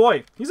a big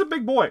boy. He's a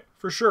big boy,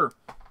 for sure.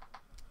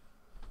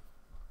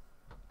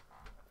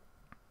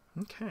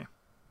 Okay.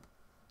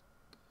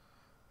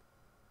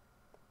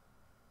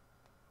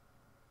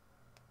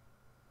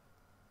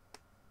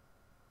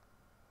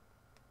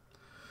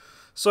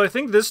 So I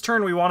think this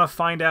turn we want to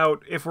find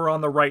out if we're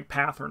on the right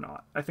path or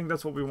not. I think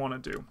that's what we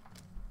want to do.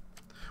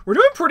 We're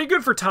doing pretty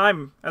good for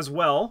time as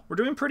well. We're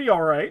doing pretty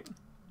alright.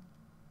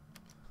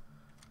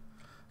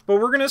 But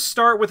we're going to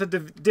start with a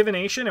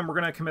divination, and we're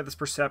going to commit this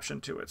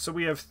perception to it. So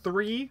we have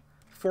 3,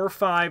 4,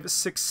 5,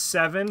 6,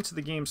 7 to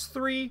the game's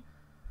 3.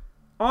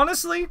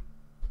 Honestly,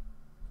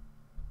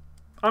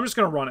 I'm just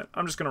going to run it.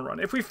 I'm just going to run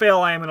it. If we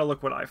fail, I am going to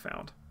look what I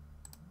found.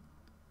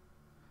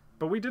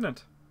 But we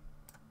didn't.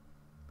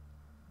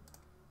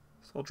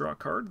 So I'll draw a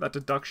card. That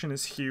deduction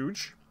is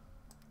huge.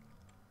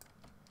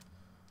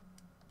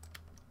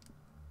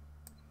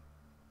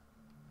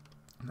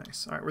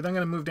 Nice. All right, we're then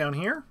going to move down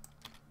here.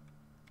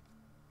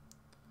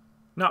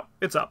 No,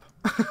 it's up.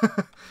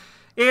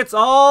 It's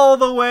all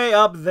the way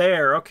up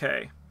there.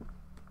 Okay.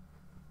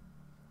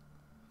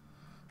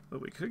 But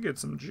we could get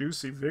some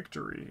juicy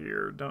victory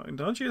here.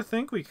 Don't you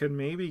think we could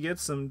maybe get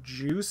some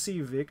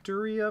juicy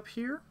victory up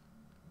here?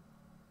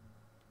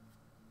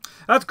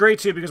 That's great,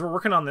 too, because we're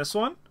working on this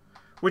one,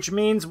 which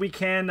means we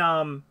can,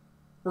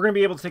 we're going to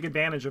be able to take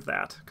advantage of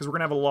that, because we're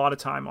going to have a lot of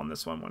time on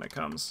this one when it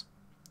comes.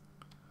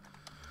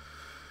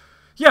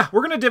 Yeah,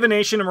 we're going to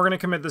divination and we're going to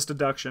commit this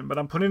deduction, but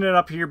I'm putting it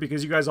up here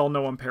because you guys all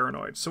know I'm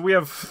paranoid. So we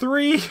have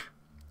 3,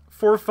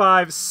 4,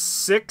 5,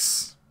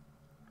 6.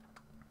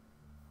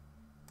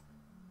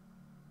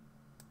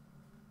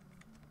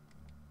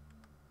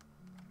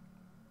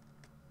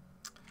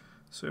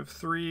 So we have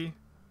 3,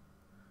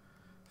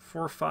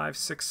 4, 5,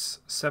 6,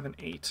 7,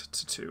 8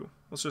 to 2.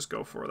 Let's just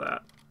go for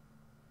that.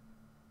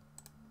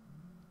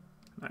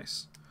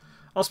 Nice.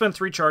 I'll spend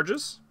 3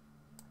 charges.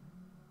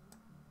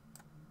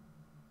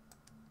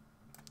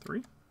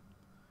 3.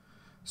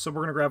 So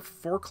we're going to grab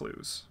 4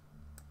 clues.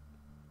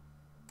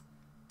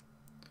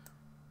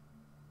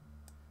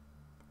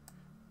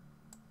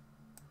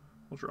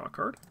 We'll draw a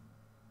card.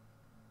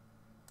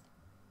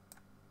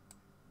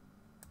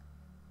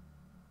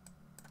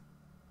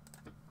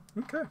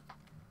 Okay.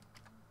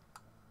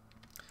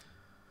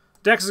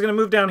 Dex is going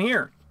to move down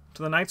here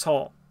to the Knight's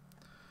Hall.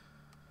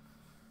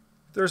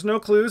 If there's no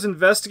clues,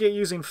 investigate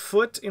using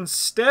foot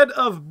instead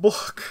of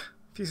book.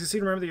 If you succeed,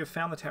 remember that you have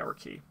found the tower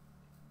key.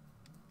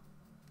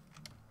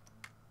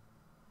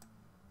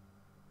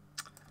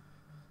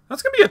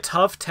 That's going to be a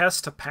tough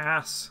test to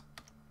pass.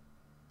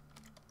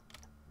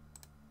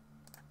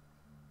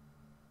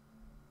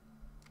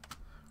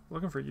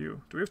 Looking for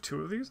you. Do we have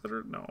 2 of these that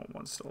are... No,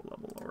 one's still a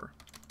level lower.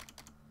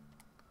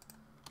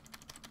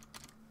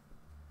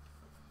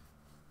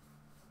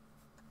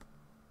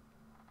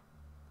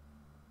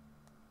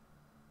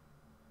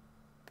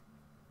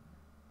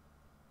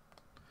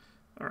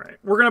 Alright,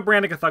 we're going to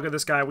Brandica Thugga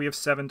this guy. We have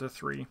 7 to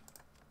 3.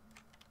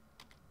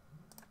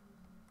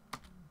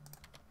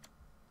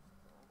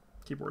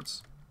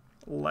 Keyboard's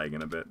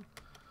lagging a bit.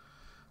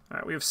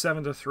 Alright, we have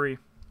 7 to 3.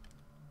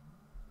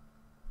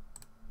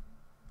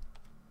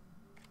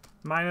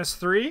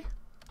 -3.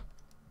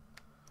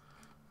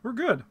 We're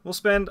good. We'll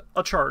spend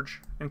a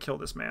charge and kill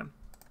this man.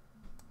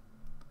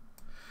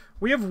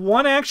 We have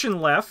 1 action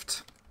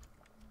left.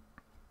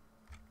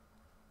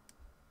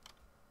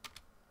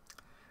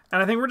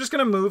 And I think we're just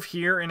going to move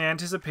here in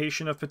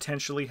anticipation of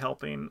potentially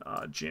helping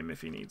Jim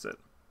if he needs it.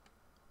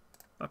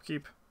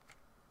 Upkeep.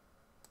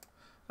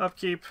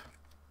 Upkeep.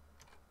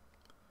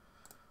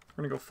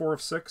 We're going to go 4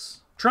 of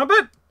 6.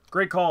 Trumpet!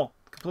 Great call.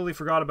 Completely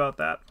forgot about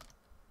that.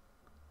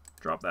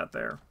 Drop that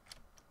there.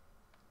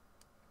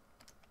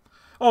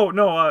 Oh,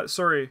 no,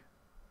 sorry.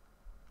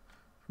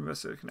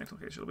 Investigate connect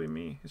location. It'll be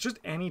me. It's just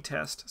any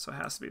test, so it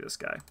has to be this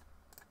guy.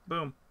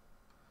 Boom.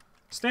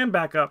 Stand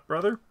back up,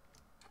 brother.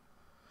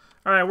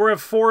 Alright, we're at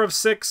 4 of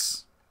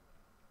 6.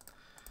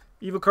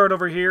 Evil card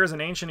over here is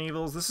an Ancient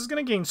Evils. This is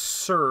going to gain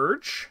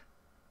Surge.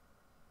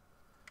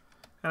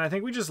 And I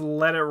think we just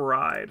let it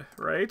ride,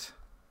 right?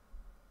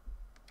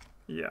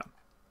 Yeah.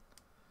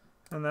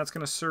 And that's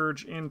going to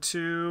surge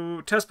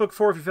into Test Book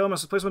 4. If you fail,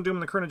 must place 1 Doom in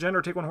the current agenda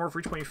or take 1 horror for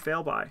each one you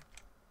fail by.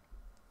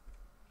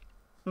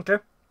 Okay.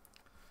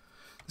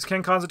 This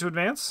can cause it to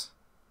advance?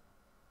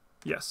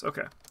 Yes,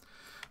 okay.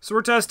 So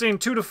we're testing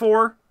 2 to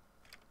 4.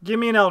 Give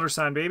me an Elder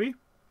Sign, baby.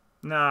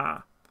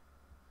 Nah.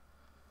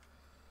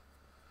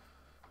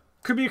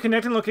 Could be a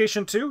connecting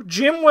location too.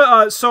 Jim,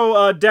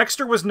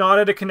 Dexter was not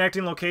at a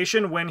connecting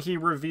location when he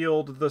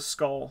revealed the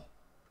skull.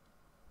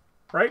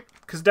 Right?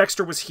 Because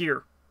Dexter was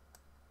here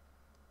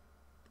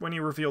when he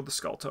revealed the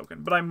skull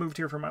token. But I moved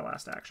here for my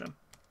last action.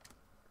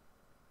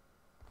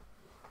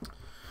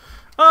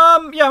 Yeah,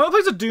 I'm going to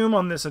place a Doom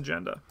on this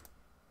agenda.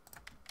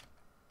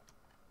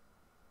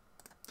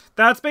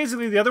 That's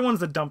basically, the other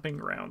one's the dumping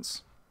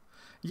grounds.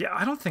 Yeah,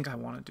 I don't think I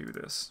want to do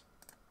this.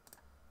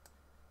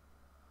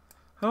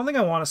 I don't think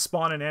I want to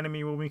spawn an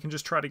enemy when we can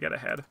just try to get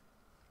ahead.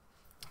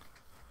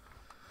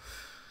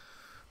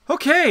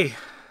 Okay.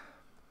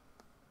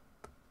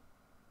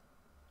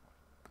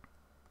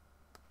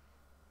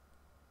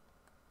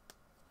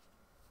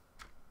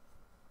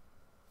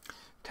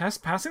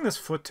 Passing this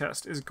foot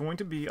test is going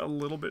to be a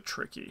little bit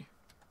tricky.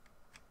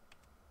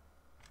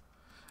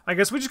 I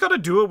guess we just got to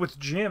do it with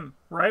Jim,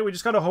 right? We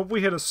just got to hope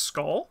we hit a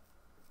skull.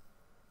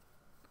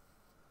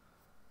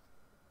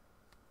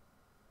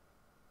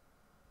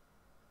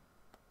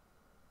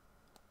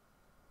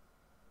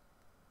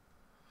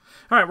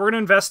 All right, we're going to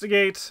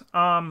investigate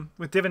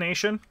with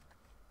Divination.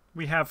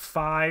 We have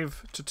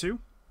 5 to 2.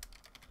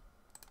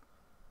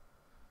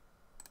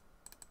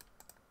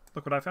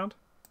 Look what I found.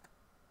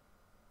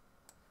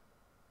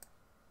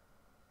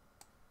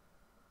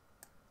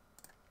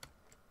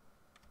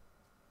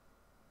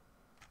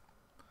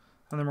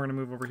 And then we're going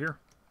to move over here.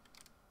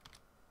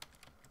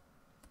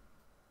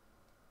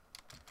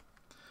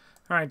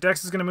 All right,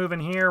 Dex is going to move in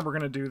here. We're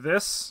going to do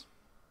this.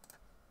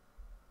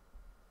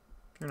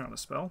 You're not a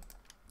spell.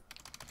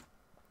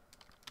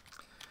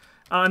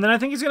 And then I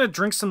think he's going to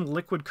drink some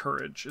Liquid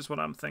Courage, is what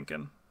I'm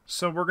thinking.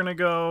 So we're going to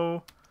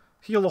go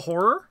Heal a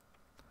Horror.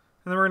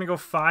 And then we're going to go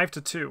 5 to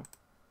 2.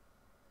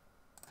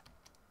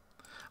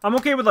 I'm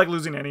okay with, like,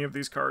 losing any of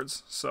these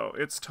cards, so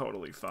it's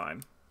totally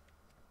fine.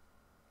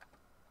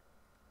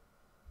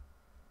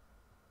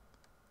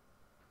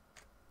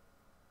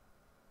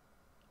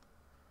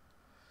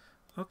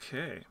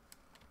 Okay.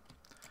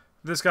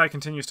 This guy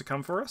continues to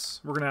come for us.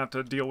 We're going to have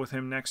to deal with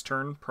him next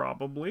turn,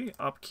 probably.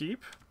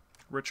 Upkeep.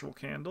 Ritual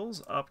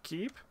Candles.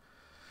 Upkeep.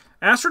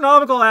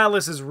 Astronomical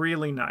Atlas is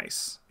really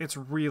nice. It's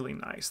really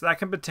nice. That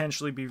can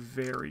potentially be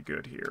very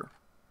good here.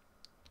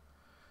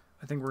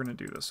 I think we're going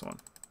to do this one.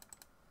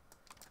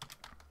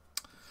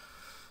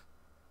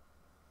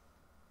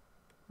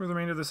 For the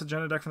remainder of this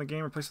agenda deck from the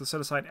game, replace the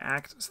set-aside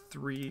Act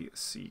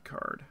 3C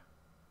card.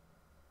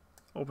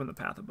 Open the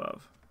path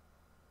above.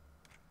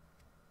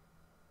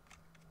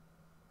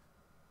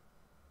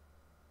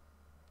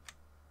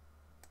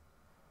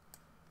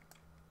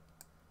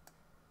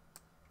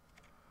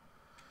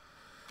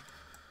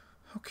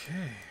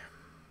 Okay.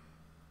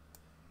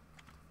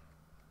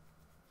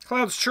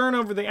 Clouds churn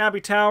over the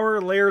Abbey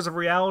Tower. Layers of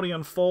reality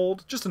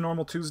unfold. Just a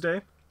normal Tuesday.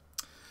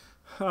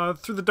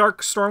 Through the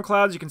dark storm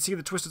clouds, you can see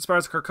the twisted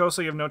spires of Carcosa.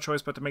 You have no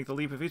choice but to make the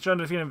leap. If each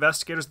undefeated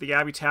investigators at the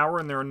Abbey Tower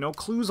and there are no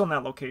clues on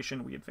that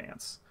location, we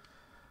advance.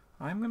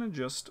 I'm going to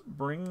just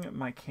bring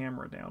my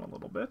camera down a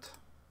little bit.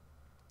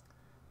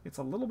 It's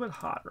a little bit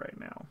hot right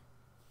now.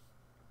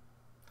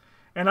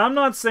 And I'm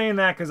not saying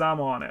that because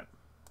I'm on it.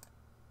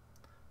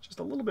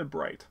 Just a little bit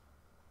bright.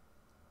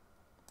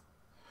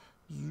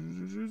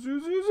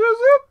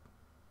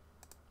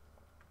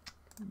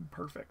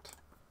 Perfect.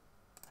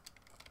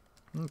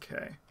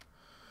 Okay.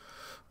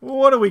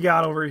 What do we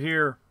got over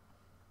here?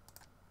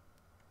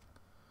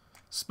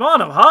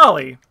 Spawn of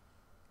Holly.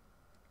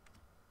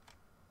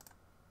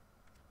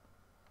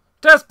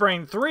 Test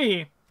Brain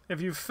 3.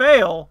 If you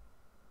fail,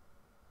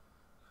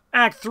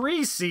 Act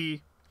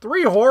 3C.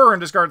 3 horror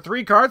and discard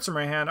 3 cards from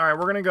my hand. Alright,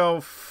 we're going to go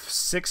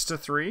 6 to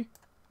 3.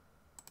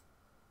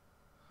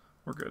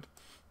 We're good.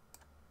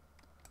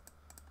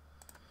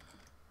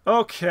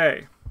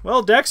 Okay.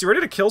 Well, Dex, you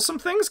ready to kill some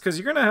things? Because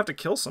you're going to have to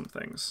kill some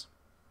things.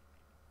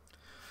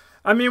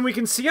 I mean, we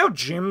can see how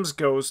Jim's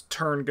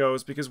turn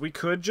goes, because we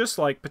could just,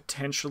 like,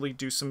 potentially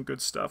do some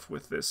good stuff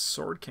with this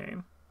Sword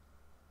Cane.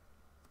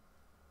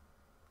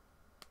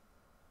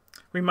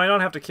 We might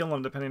not have to kill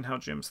him, depending on how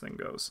Jim's thing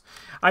goes.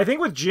 I think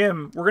with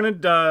Jim, we're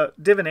going to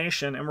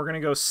Divination, and we're going to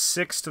go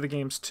 6 to the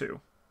game's 2.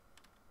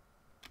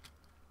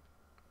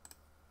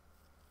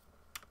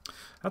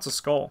 That's a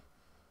skull.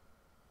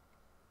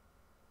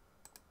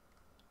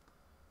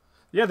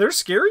 Yeah, they're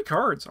scary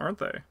cards, aren't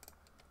they?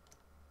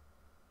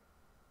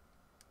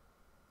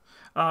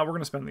 We're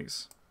going to spend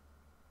these.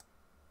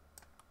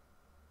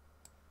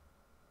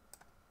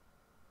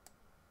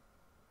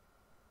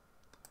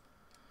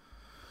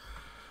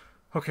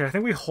 Okay, I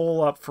think we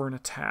hole up for an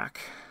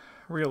attack,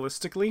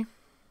 realistically.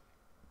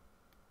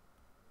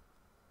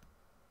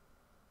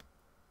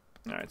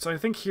 Alright, so I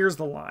think here's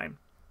the line.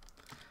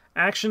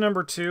 Action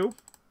number 2.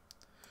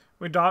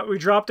 We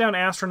drop down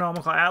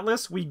Astronomical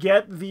Atlas. We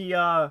get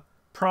the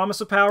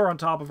Promise of Power on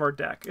top of our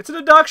deck. It's a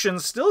deduction,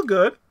 still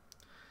good.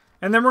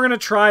 And then we're going to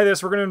try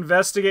this. We're going to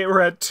investigate.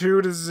 We're at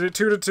 2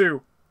 to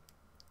 2.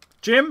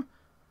 Jim,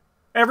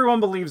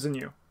 everyone believes in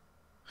you.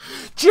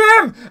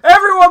 Jim,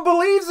 everyone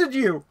believes in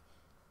you!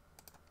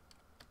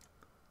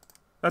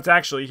 That's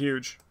actually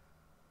huge.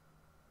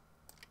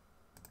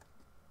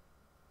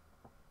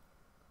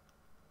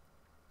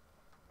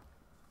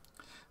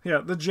 Yeah,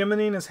 the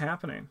Jimining is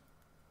happening.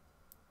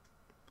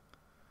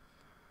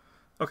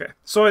 Okay,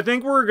 so I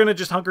think we're going to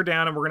just hunker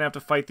down and we're going to have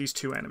to fight these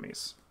 2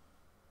 enemies.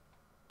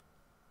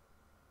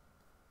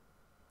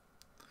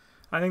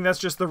 I think that's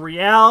just the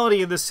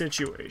reality of the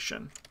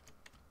situation.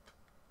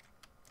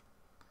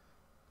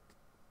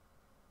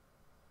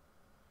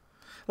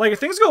 Like, if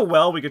things go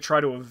well, we could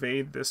try to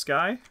evade this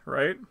guy,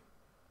 right?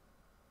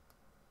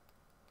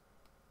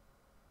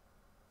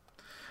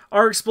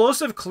 Our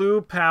explosive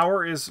clue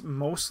power is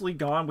mostly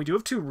gone. We do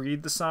have 2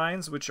 read the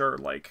signs, which are,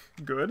 like,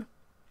 good.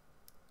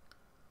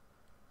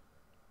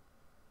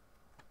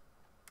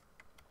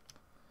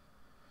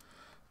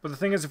 But the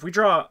thing is, if we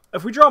draw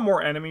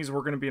more enemies,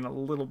 we're going to be in a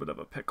little bit of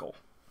a pickle.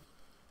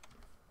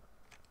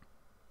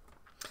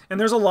 And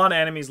there's a lot of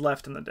enemies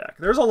left in the deck.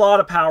 There's a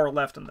lot of power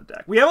left in the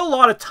deck. We have a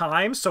lot of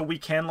time, so we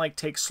can, like,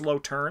 take slow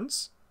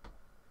turns.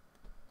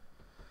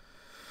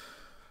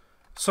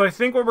 So I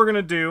think what we're going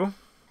to do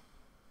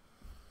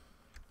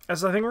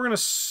is I think we're going to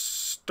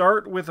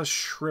start with a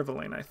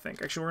Shriveling, I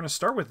think. Actually, we're going to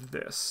start with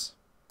this.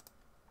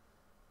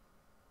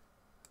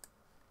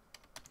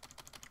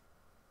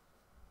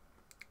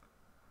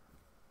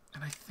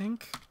 And I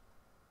think...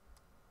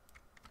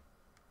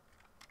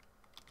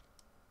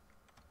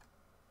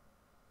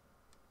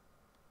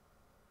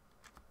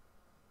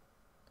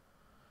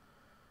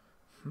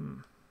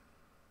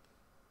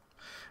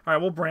 Alright,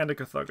 we'll brand a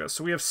Cthugga.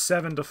 So we have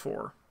 7 to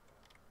 4.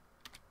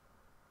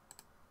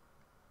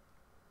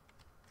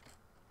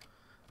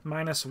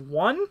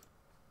 -1?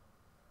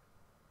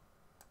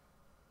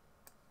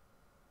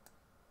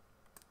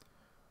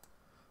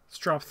 Let's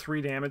drop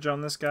 3 damage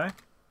on this guy.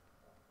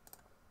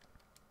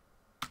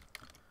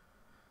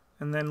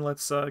 And then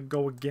let's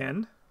go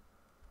again.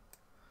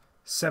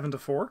 7 to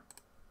 4.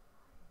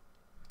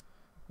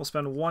 We'll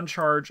spend 1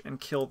 charge and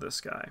kill this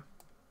guy.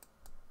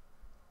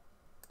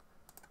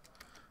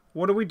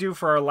 What do we do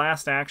for our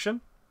last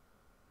action?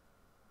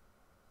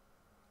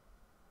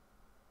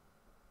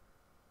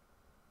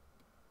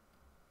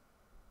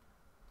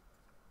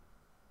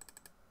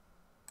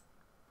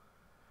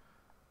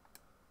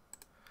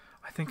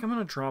 I think I'm going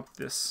to drop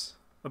this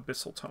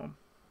Abyssal Tome.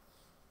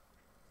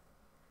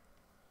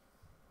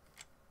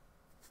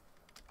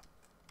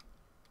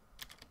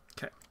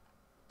 Okay.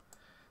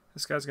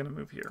 This guy's going to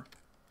move here.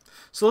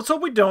 So let's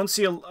hope we don't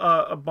see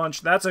a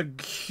bunch. That's a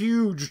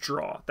huge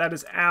draw. That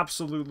is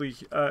absolutely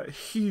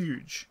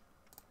huge.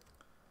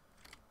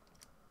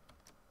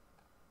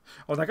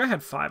 Oh, that guy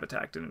had 5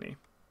 attack, didn't he?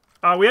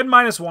 We had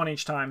 -1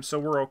 each time, so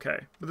we're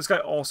okay. But this guy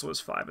also has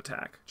 5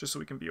 attack, just so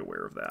we can be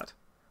aware of that.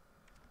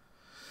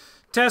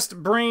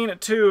 Test Brain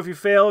 2. If you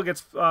fail,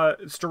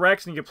 it's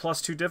direct and you get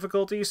 +2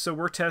 difficulty. So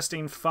we're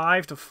testing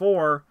 5 to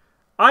 4.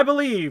 I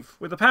believe,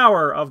 with the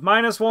power of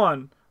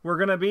 -1, we're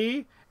going to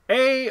be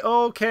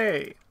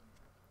A-okay.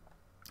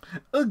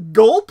 A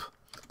gulp?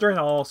 During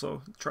that, I'll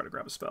also try to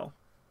grab a spell.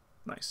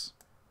 Nice.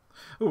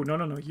 Ooh,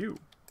 no, you.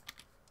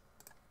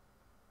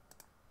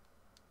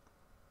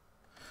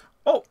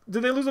 Oh,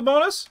 did they lose a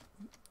bonus?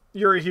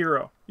 You're a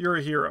hero. You're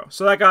a hero.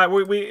 So that guy,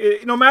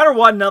 no matter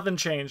what, nothing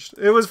changed.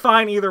 It was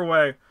fine either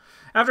way.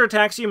 After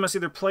attacks, you must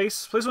either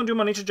place one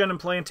doom on each agenda in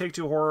play and take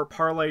 2 horror,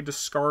 parlay,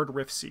 discard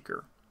Rift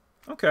Seeker.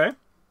 Okay.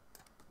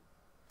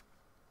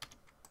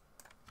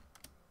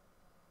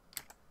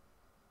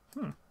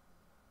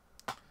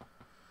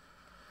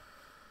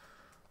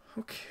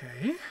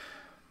 Okay.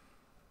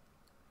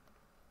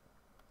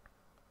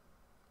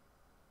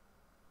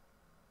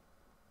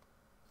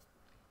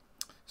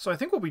 So I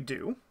think what we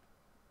do...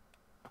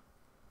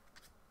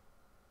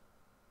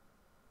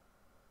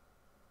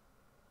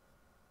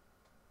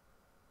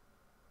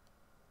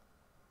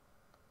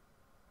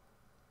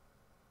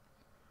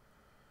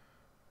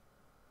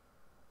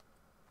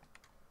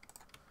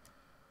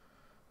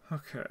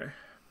 Okay.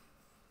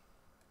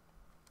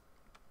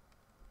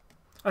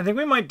 I think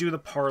we might do the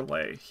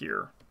parlay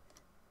here.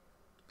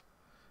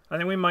 I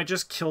think we might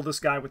just kill this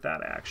guy with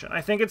that action.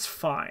 I think it's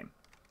fine.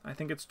 I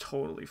think it's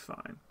totally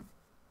fine.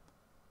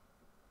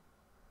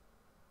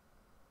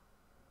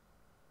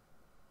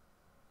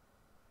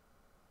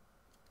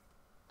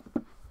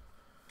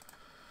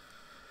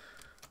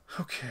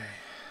 Okay.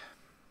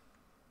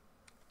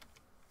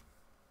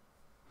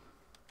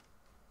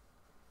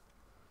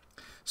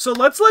 So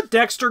let's let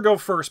Dexter go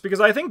first, because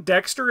I think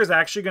Dexter is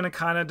actually going to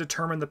kind of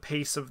determine the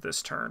pace of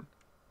this turn.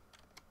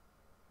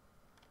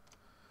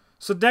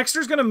 So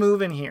Dexter's going to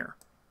move in here.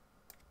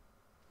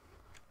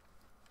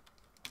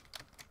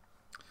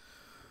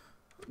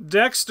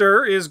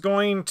 Dexter is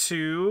going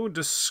to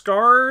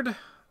discard,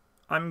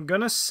 I'm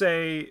going to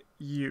say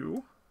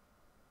you,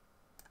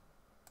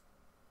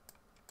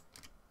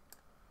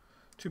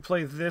 to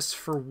play this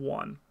for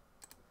 1.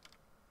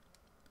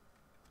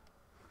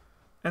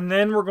 And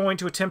then we're going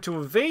to attempt to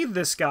evade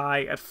this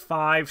guy at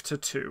 5 to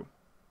 2.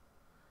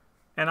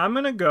 And I'm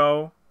going to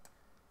go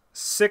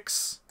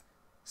 6,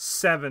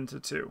 7 to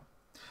 2.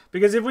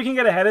 Because if we can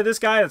get ahead of this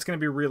guy, that's going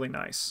to be really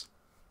nice.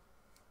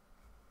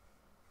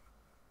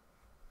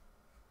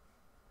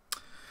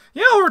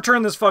 Yeah, I'll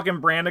return this fucking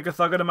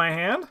Brandicathuga to my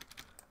hand.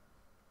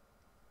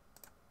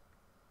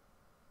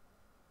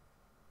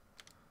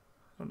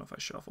 I don't know if I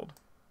shuffled.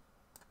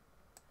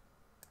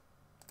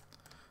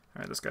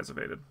 Alright, this guy's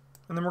evaded.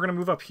 And then we're going to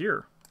move up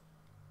here.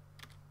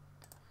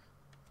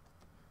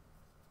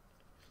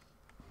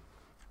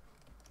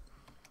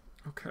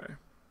 Okay.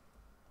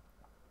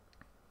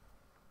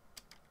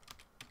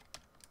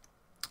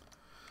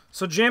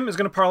 So Jim is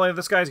going to parlay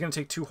this guy. He's going to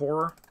take 2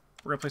 horror.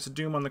 We're going to place a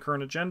doom on the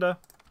current agenda.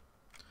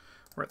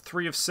 We're at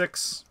 3 of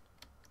 6.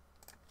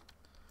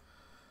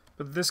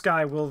 But this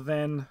guy will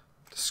then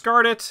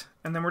discard it,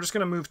 and then we're just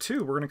going to move 2.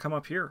 We're going to come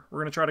up here.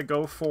 We're going to try to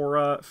go for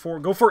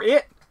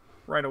it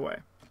right away.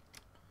 And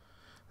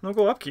we'll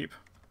go upkeep.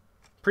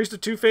 Priest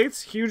of 2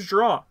 Faiths, huge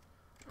draw.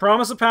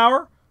 Promise of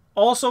Power,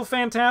 also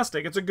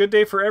fantastic. It's a good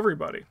day for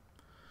everybody.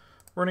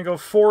 We're going to go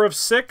 4 of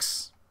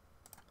 6.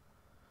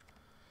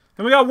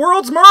 And we got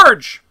World's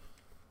Merge!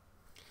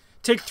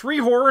 Take 3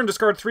 horror and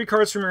discard 3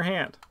 cards from your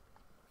hand.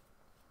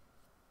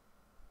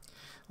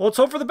 Well, let's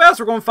hope for the best.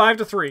 We're going 5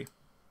 to 3.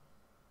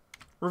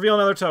 Reveal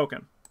another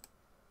token.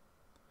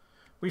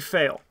 We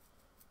fail.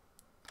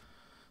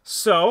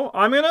 So,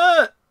 I'm going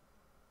to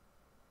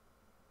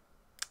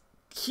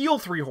heal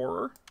 3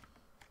 horror.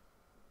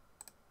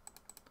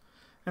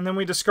 And then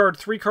we discard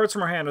 3 cards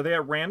from our hand. Are they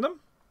at random?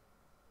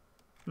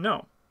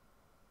 No.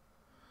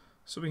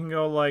 So we can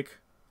go like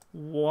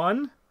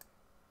 1,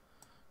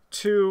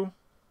 2...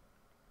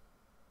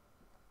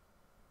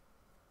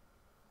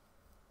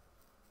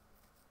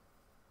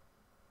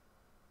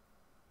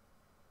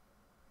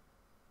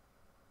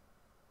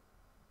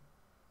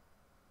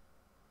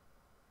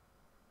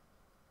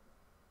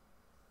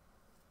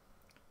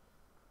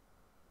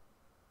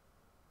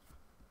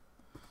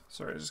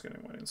 Sorry, just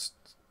getting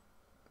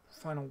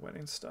final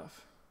wedding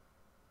stuff.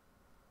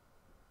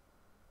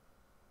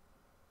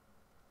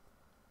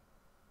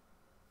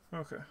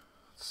 Okay,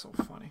 it's so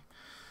funny.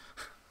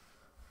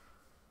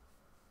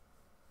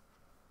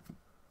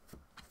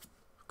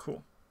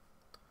 Cool.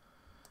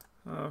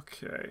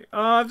 Okay,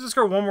 I've just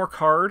got one more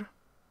card.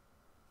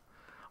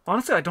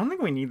 Honestly, I don't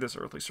think we need this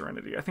Earthly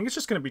Serenity. I think it's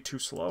just going to be too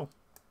slow.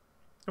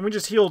 And we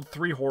just healed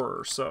 3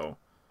 horror, so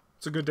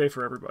it's a good day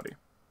for everybody.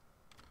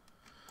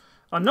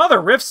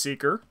 Another Rift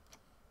Seeker.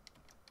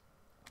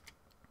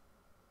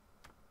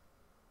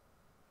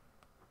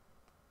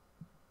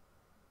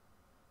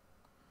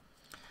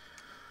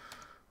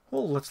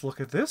 Well, let's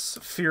look at this.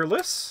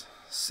 Fearless.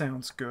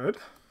 Sounds good.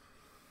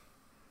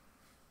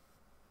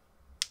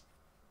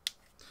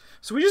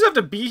 So we just have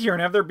to be here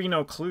and have there be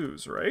no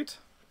clues, right?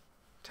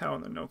 Tau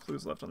and there are no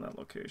clues left on that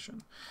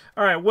location.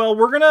 Alright, well,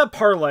 we're going to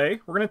parlay.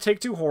 We're going to take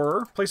 2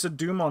 horror, place a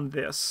doom on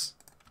this.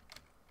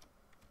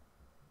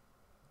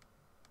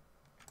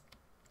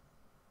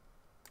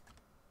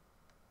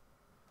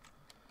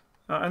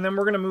 And then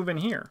we're going to move in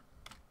here.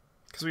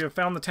 Because we have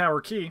found the tower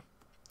key. You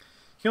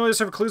can only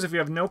discover clues if you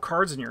have no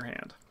cards in your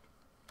hand.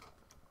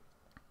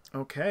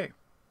 Okay.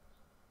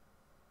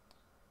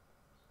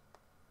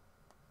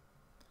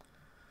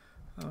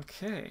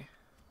 Okay.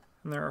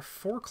 And there are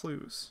 4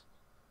 clues.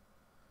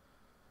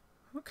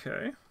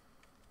 Okay.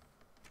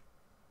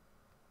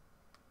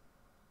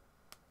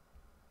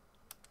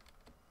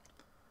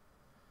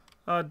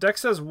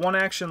 Dex has 1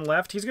 action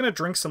left. He's going to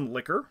drink some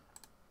liquor.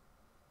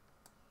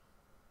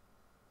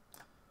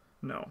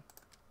 No.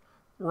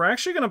 We're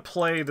actually going to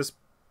play this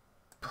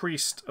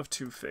Priest of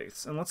 2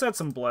 Faiths. And let's add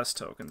some Bless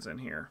tokens in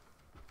here.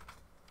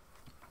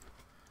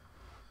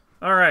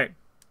 Alright.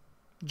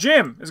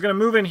 Jim is going to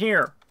move in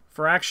here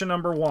for action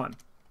number 1.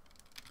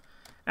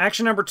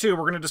 Action number 2,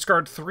 we're going to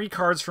discard 3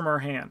 cards from our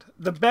hand.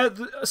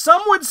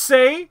 Some would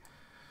say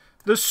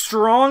the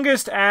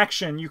strongest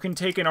action you can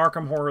take in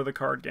Arkham Horror, the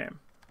card game.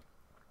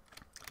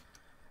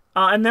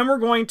 And then we're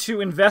going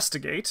to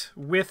investigate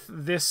with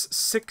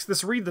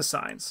this Read the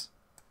Signs.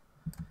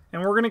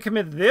 And we're going to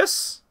commit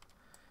this,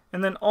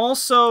 and then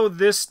also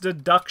this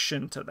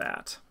deduction to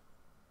that.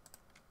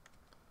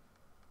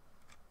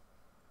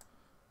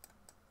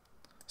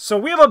 So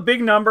we have a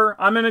big number.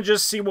 I'm going to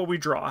just see what we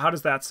draw. How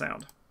does that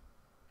sound?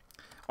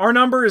 Our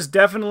number is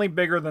definitely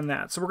bigger than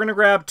that. So we're going to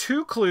grab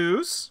 2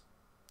 clues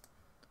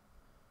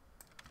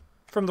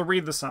from the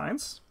Read the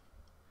Signs.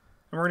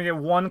 And we're going to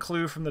get 1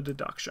 clue from the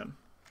deduction.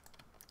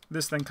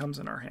 This then comes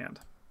in our hand.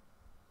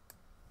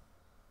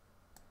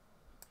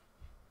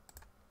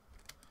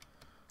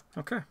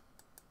 Okay.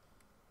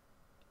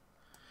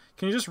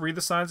 Can you just read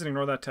the signs and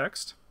ignore that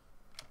text?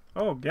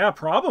 Oh, yeah,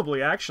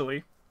 probably,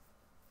 actually.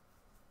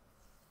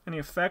 Any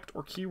effect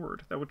or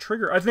keyword that would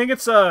trigger. I think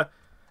it's a...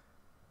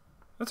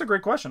 That's a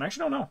great question. I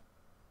actually don't know.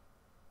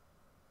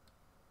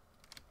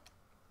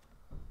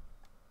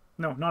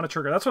 No, not a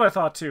trigger. That's what I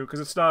thought, too,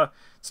 because it's not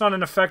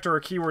an effect or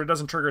a keyword. It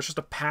doesn't trigger. It's just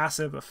a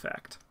passive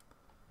effect.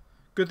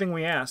 Good thing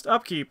we asked.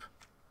 Upkeep.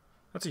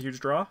 That's a huge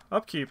draw.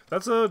 Upkeep.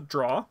 That's a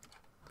draw.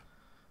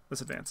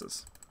 This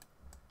advances.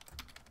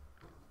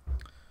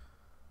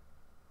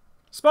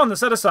 Spawn the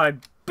set aside.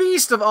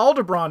 Beast of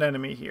Aldebaran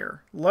enemy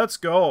here. Let's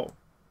go.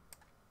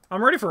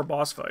 I'm ready for a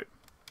boss fight.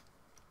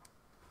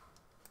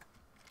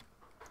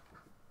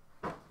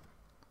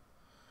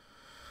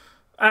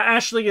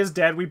 Ashley is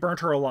dead. We burnt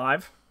her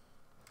alive.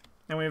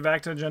 And we have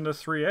back to Agenda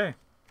 3A.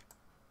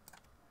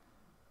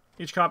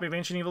 Each copy of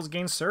Ancient Evils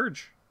gains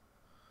Surge.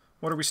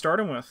 What are we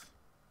starting with?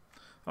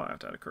 Oh, I have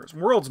to add a curse.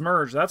 Worlds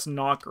Merge. That's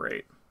not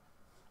great.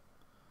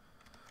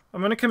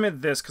 I'm going to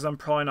commit this because I'm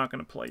probably not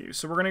going to play you.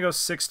 So we're going to go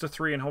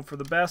 6-3 and hope for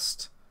the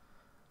best.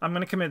 I'm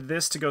going to commit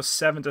this to go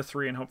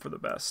 7-3 and hope for the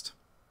best.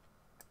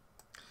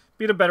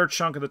 Beat a better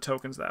chunk of the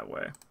tokens that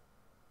way.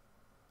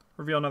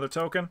 Reveal another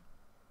token.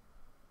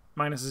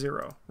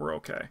 -0. We're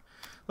okay.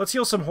 Let's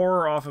heal some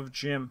horror off of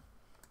Jim.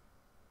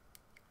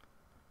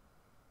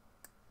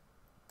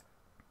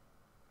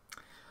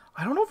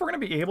 I don't know if we're going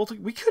to be able to...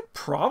 We could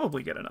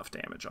probably get enough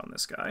damage on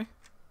this guy.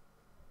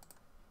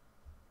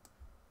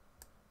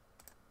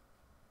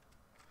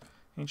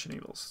 Ancient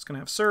Evils. It's going to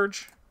have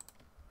Surge.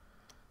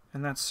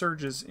 And that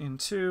surges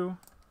into...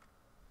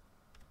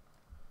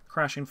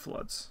 Crashing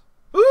Floods.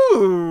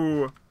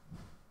 Ooh!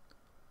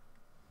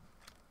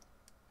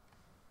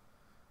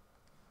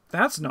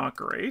 That's not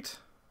great.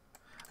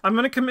 I'm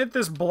going to commit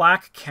this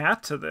Black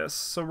Cat to this.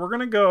 So we're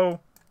going to go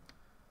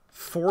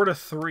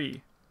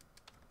 4-3.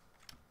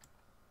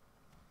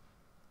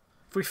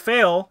 If we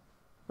fail,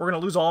 we're going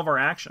to lose all of our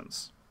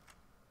actions.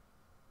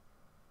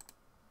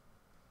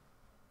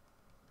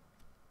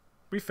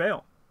 We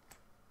fail.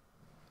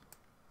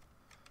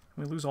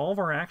 We lose all of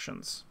our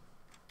actions.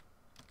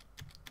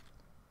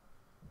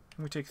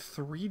 And we take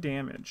 3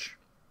 damage.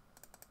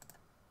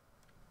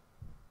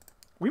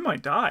 We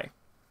might die.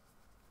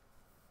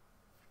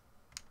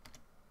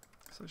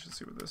 So let's just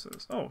see what this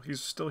is. Oh,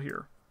 he's still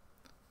here.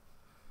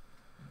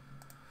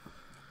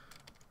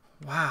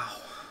 Wow.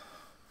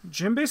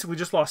 Jim basically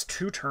just lost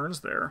 2 turns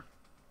there.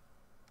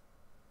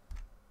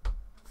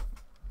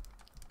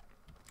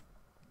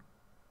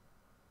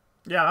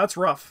 Yeah, that's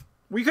rough.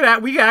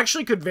 We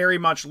actually could very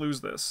much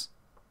lose this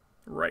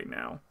right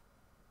now.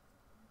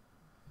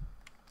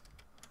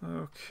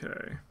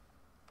 Okay.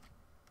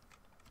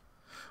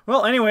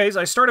 Well, anyways,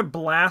 I started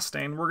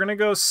blasting. We're gonna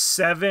go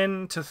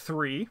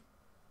 7-3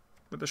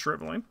 with the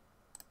shriveling.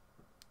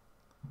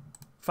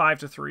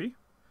 5-3.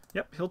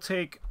 Yep, he'll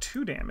take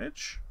 2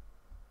 damage.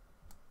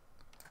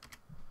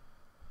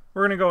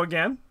 We're going to go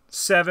again.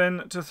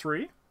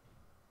 7-3.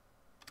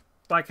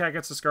 Black Cat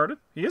gets discarded.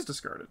 He is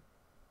discarded.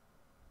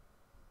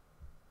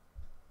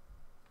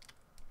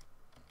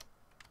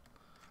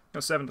 Go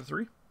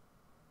 7-3.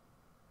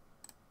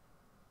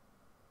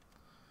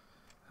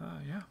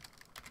 Yeah.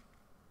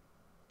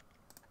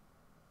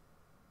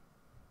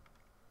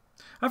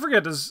 I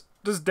forget, does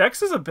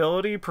Dex's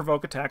ability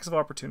provoke attacks of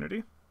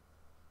opportunity?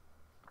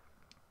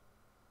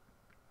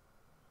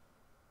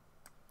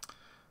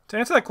 To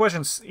answer that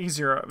question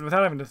easier,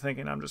 without having to think,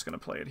 I'm just going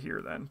to play it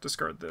here then.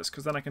 Discard this,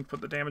 because then I can put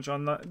the damage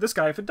on this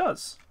guy if it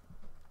does.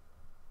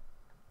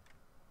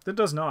 That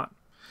does not.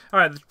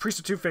 Alright, the Priest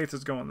of Two Faiths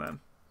is going then.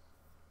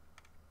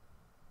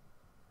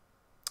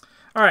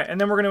 Alright,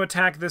 and then we're going to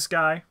attack this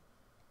guy.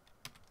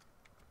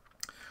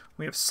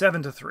 We have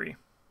 7 to 3.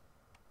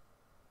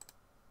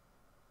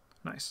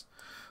 Nice.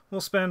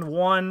 We'll spend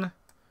 1,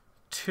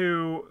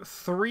 2,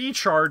 3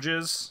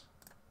 charges.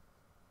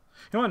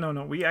 You know what?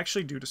 No, we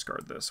actually do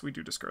discard this. We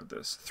do discard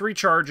this. 3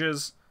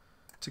 charges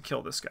to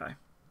kill this guy.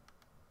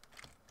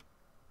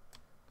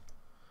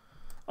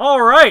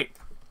 Alright!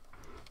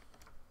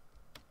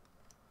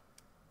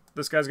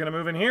 This guy's going to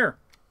move in here.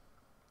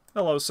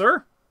 Hello,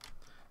 sir.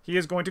 He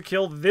is going to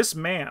kill this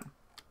man.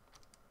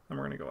 And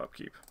we're going to go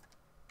upkeep.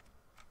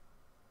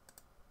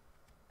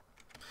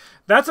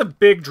 That's a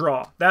big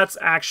draw. That's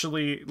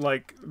actually,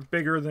 like,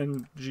 bigger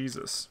than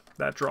Jesus.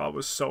 That draw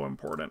was so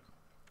important.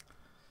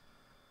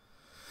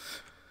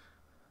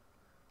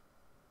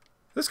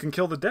 This can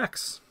kill the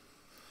Dex.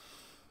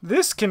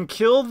 This can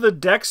kill the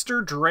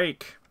Dexter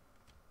Drake.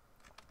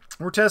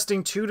 We're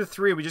testing 2 to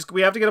 3.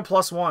 We have to get a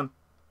 +1.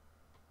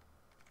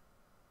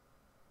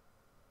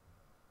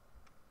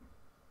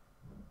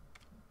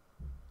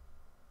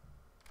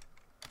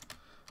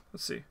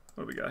 Let's see.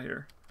 What do we got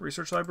here?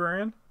 Research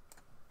Librarian?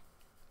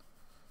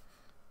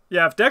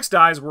 Yeah, if Dex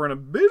dies, we're in a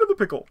bit of a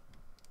pickle.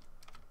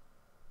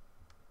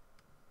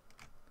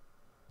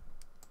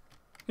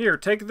 Here,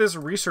 take this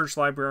Research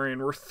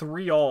Librarian. We're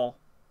 3 all.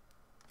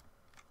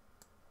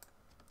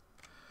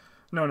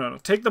 No.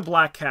 Take the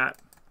Black Cat,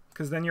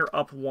 because then you're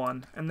up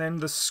 1. And then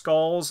the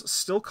Skulls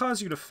still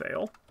cause you to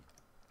fail.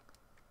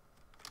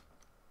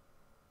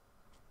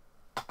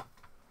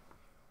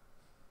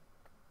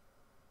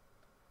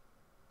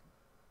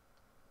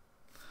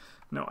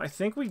 No, I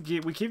think we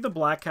keep the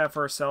Black Cat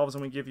for ourselves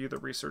and we give you the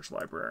Research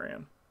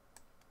Librarian.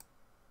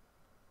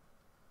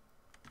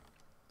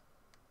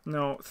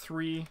 No,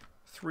 3.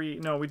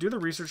 No, we do the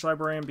Research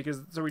Librarian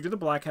because... So we do the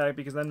Black Cat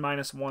because then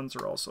 -1s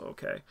are also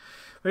okay.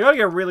 We gotta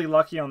get really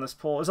lucky on this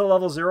pull. Is it a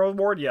level 0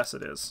 board? Yes,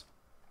 it is.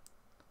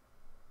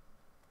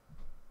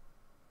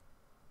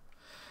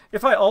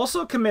 If I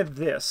also commit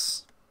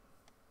this...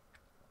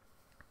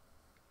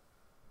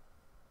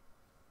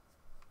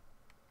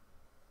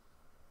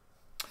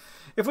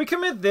 If we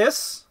commit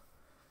this,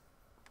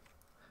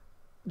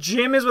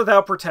 Jim is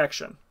without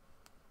protection.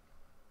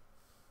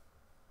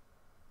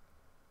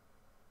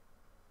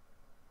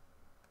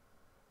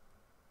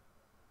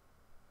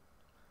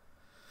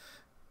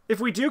 If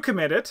we do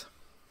commit it,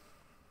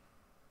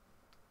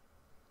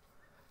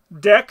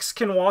 Dex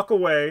can walk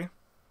away.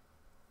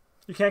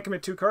 You can't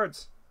commit 2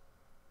 cards.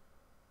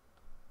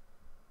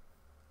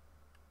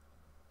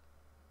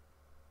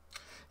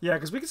 Yeah,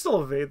 because we can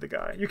still evade the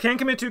guy. You can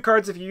commit 2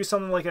 cards if you use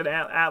something like an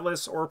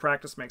Atlas or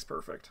Practice Makes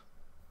Perfect.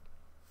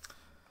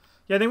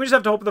 Yeah, I think we just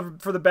have to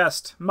hope for the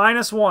best.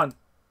 -1.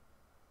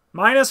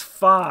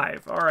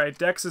 -5. Alright,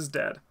 Dex is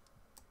dead.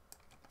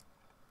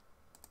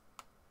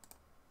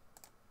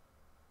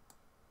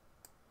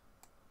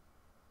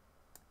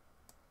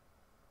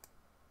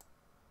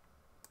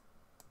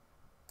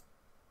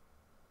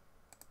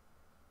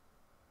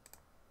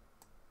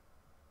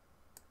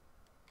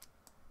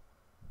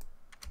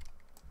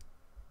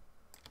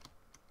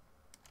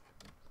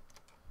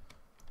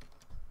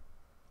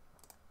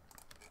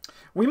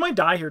 We might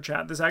die here,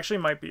 chat. This actually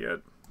might be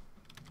it.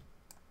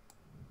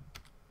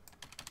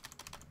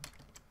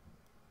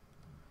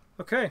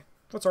 Okay.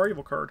 What's our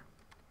evil card?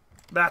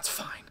 That's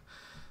fine.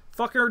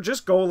 Fucker,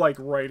 just go, like,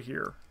 right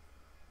here.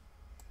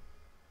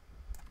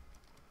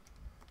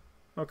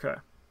 Okay.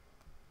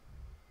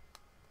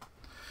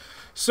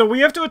 So we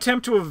have to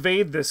attempt to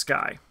evade this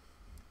guy.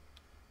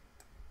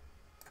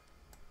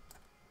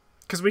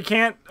 Because we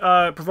can't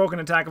provoke an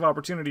attack of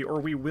opportunity or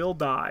we will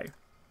die.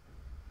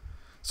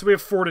 So we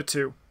have 4 to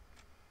 2.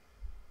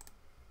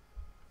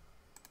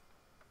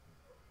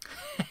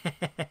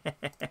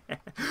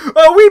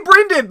 Oh, we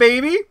brinned it,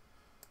 baby!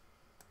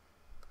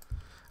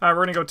 Alright,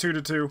 we're gonna go 2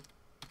 to 2.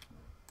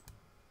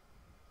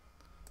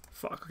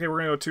 Fuck. Okay, we're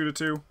gonna go 2 to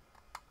 2.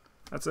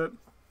 That's it.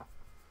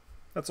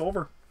 That's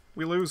over.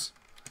 We lose.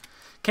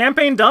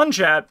 Campaign done,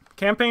 chat.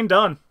 Campaign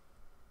done.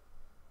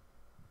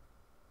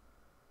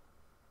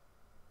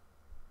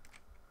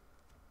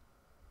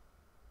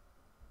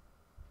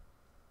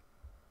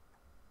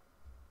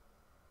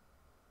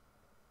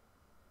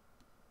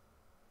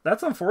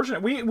 That's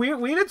unfortunate. We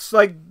did,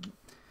 like...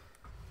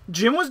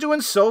 Jim was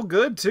doing so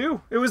good,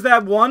 too. It was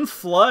that one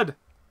flood.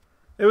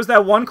 It was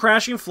that one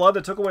crashing flood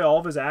that took away all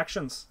of his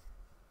actions.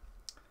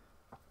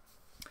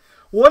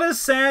 What a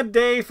sad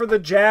day for the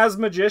Jazz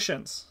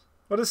Magicians.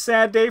 What a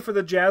sad day for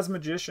the Jazz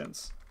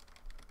Magicians.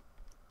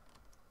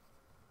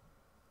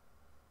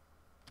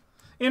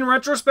 In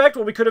retrospect,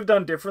 what we could have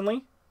done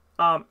differently,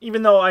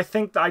 even though I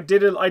think I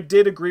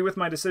did agree with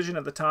my decision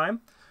at the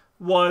time,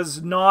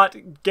 was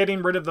not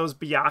getting rid of those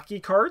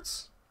Byakhee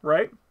cards,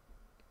 right?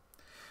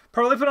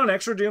 Probably put on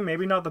Extra Doom,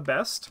 maybe not the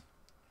best.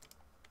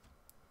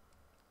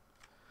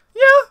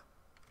 Yeah,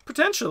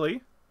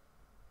 potentially.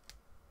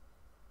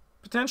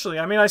 Potentially.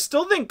 I mean, I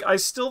still think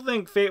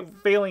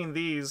failing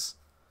these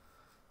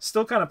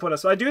still kind of put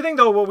us. I do think,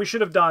 though, what we should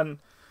have done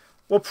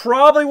What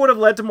probably would have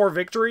led to more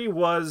victory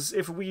was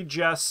if we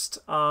just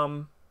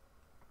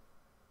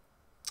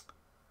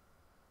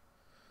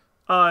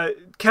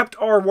kept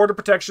our water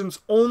protections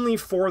only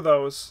for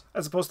those,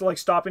 as opposed to like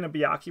stopping a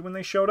Byakuya when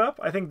they showed up.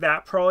 I think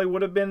that probably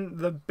would have been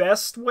the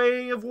best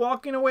way of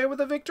walking away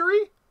with a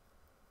victory.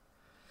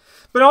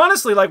 But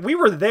honestly, like, we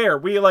were there.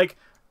 We, like,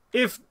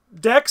 if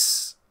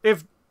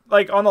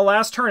like, on the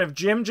last turn, if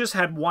Jim just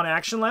had one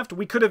action left,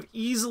 we could have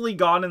easily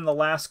gotten the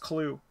last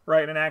clue,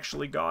 right, and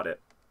actually got it.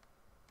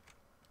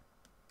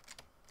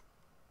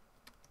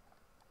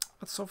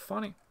 That's so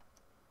funny.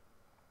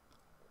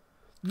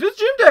 This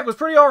Jim deck was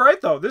pretty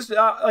alright, though. This,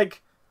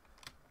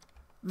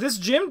 this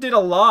Jim did a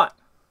lot.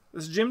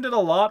 This Jim did a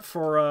lot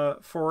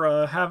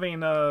for having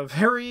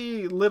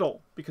very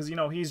little. Because, you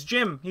know, he's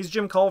Jim. He's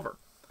Jim Culver.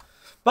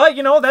 But,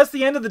 you know, that's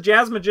the end of the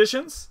Jazz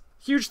Magicians.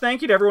 Huge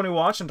thank you to everyone who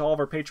watched and to all of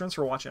our patrons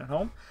for watching at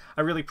home.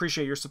 I really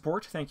appreciate your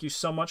support. Thank you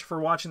so much for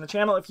watching the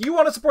channel. If you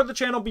want to support the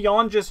channel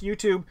beyond just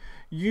YouTube,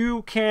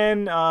 you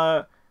can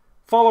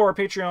follow our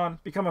Patreon,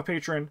 become a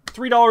patron.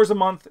 $3 a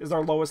month is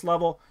our lowest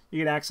level.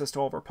 You get access to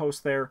all of our posts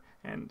there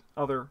and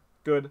other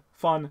good,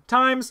 fun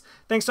times.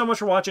 Thanks so much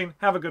for watching.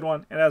 Have a good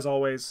one. And as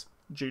always,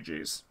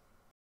 GG's.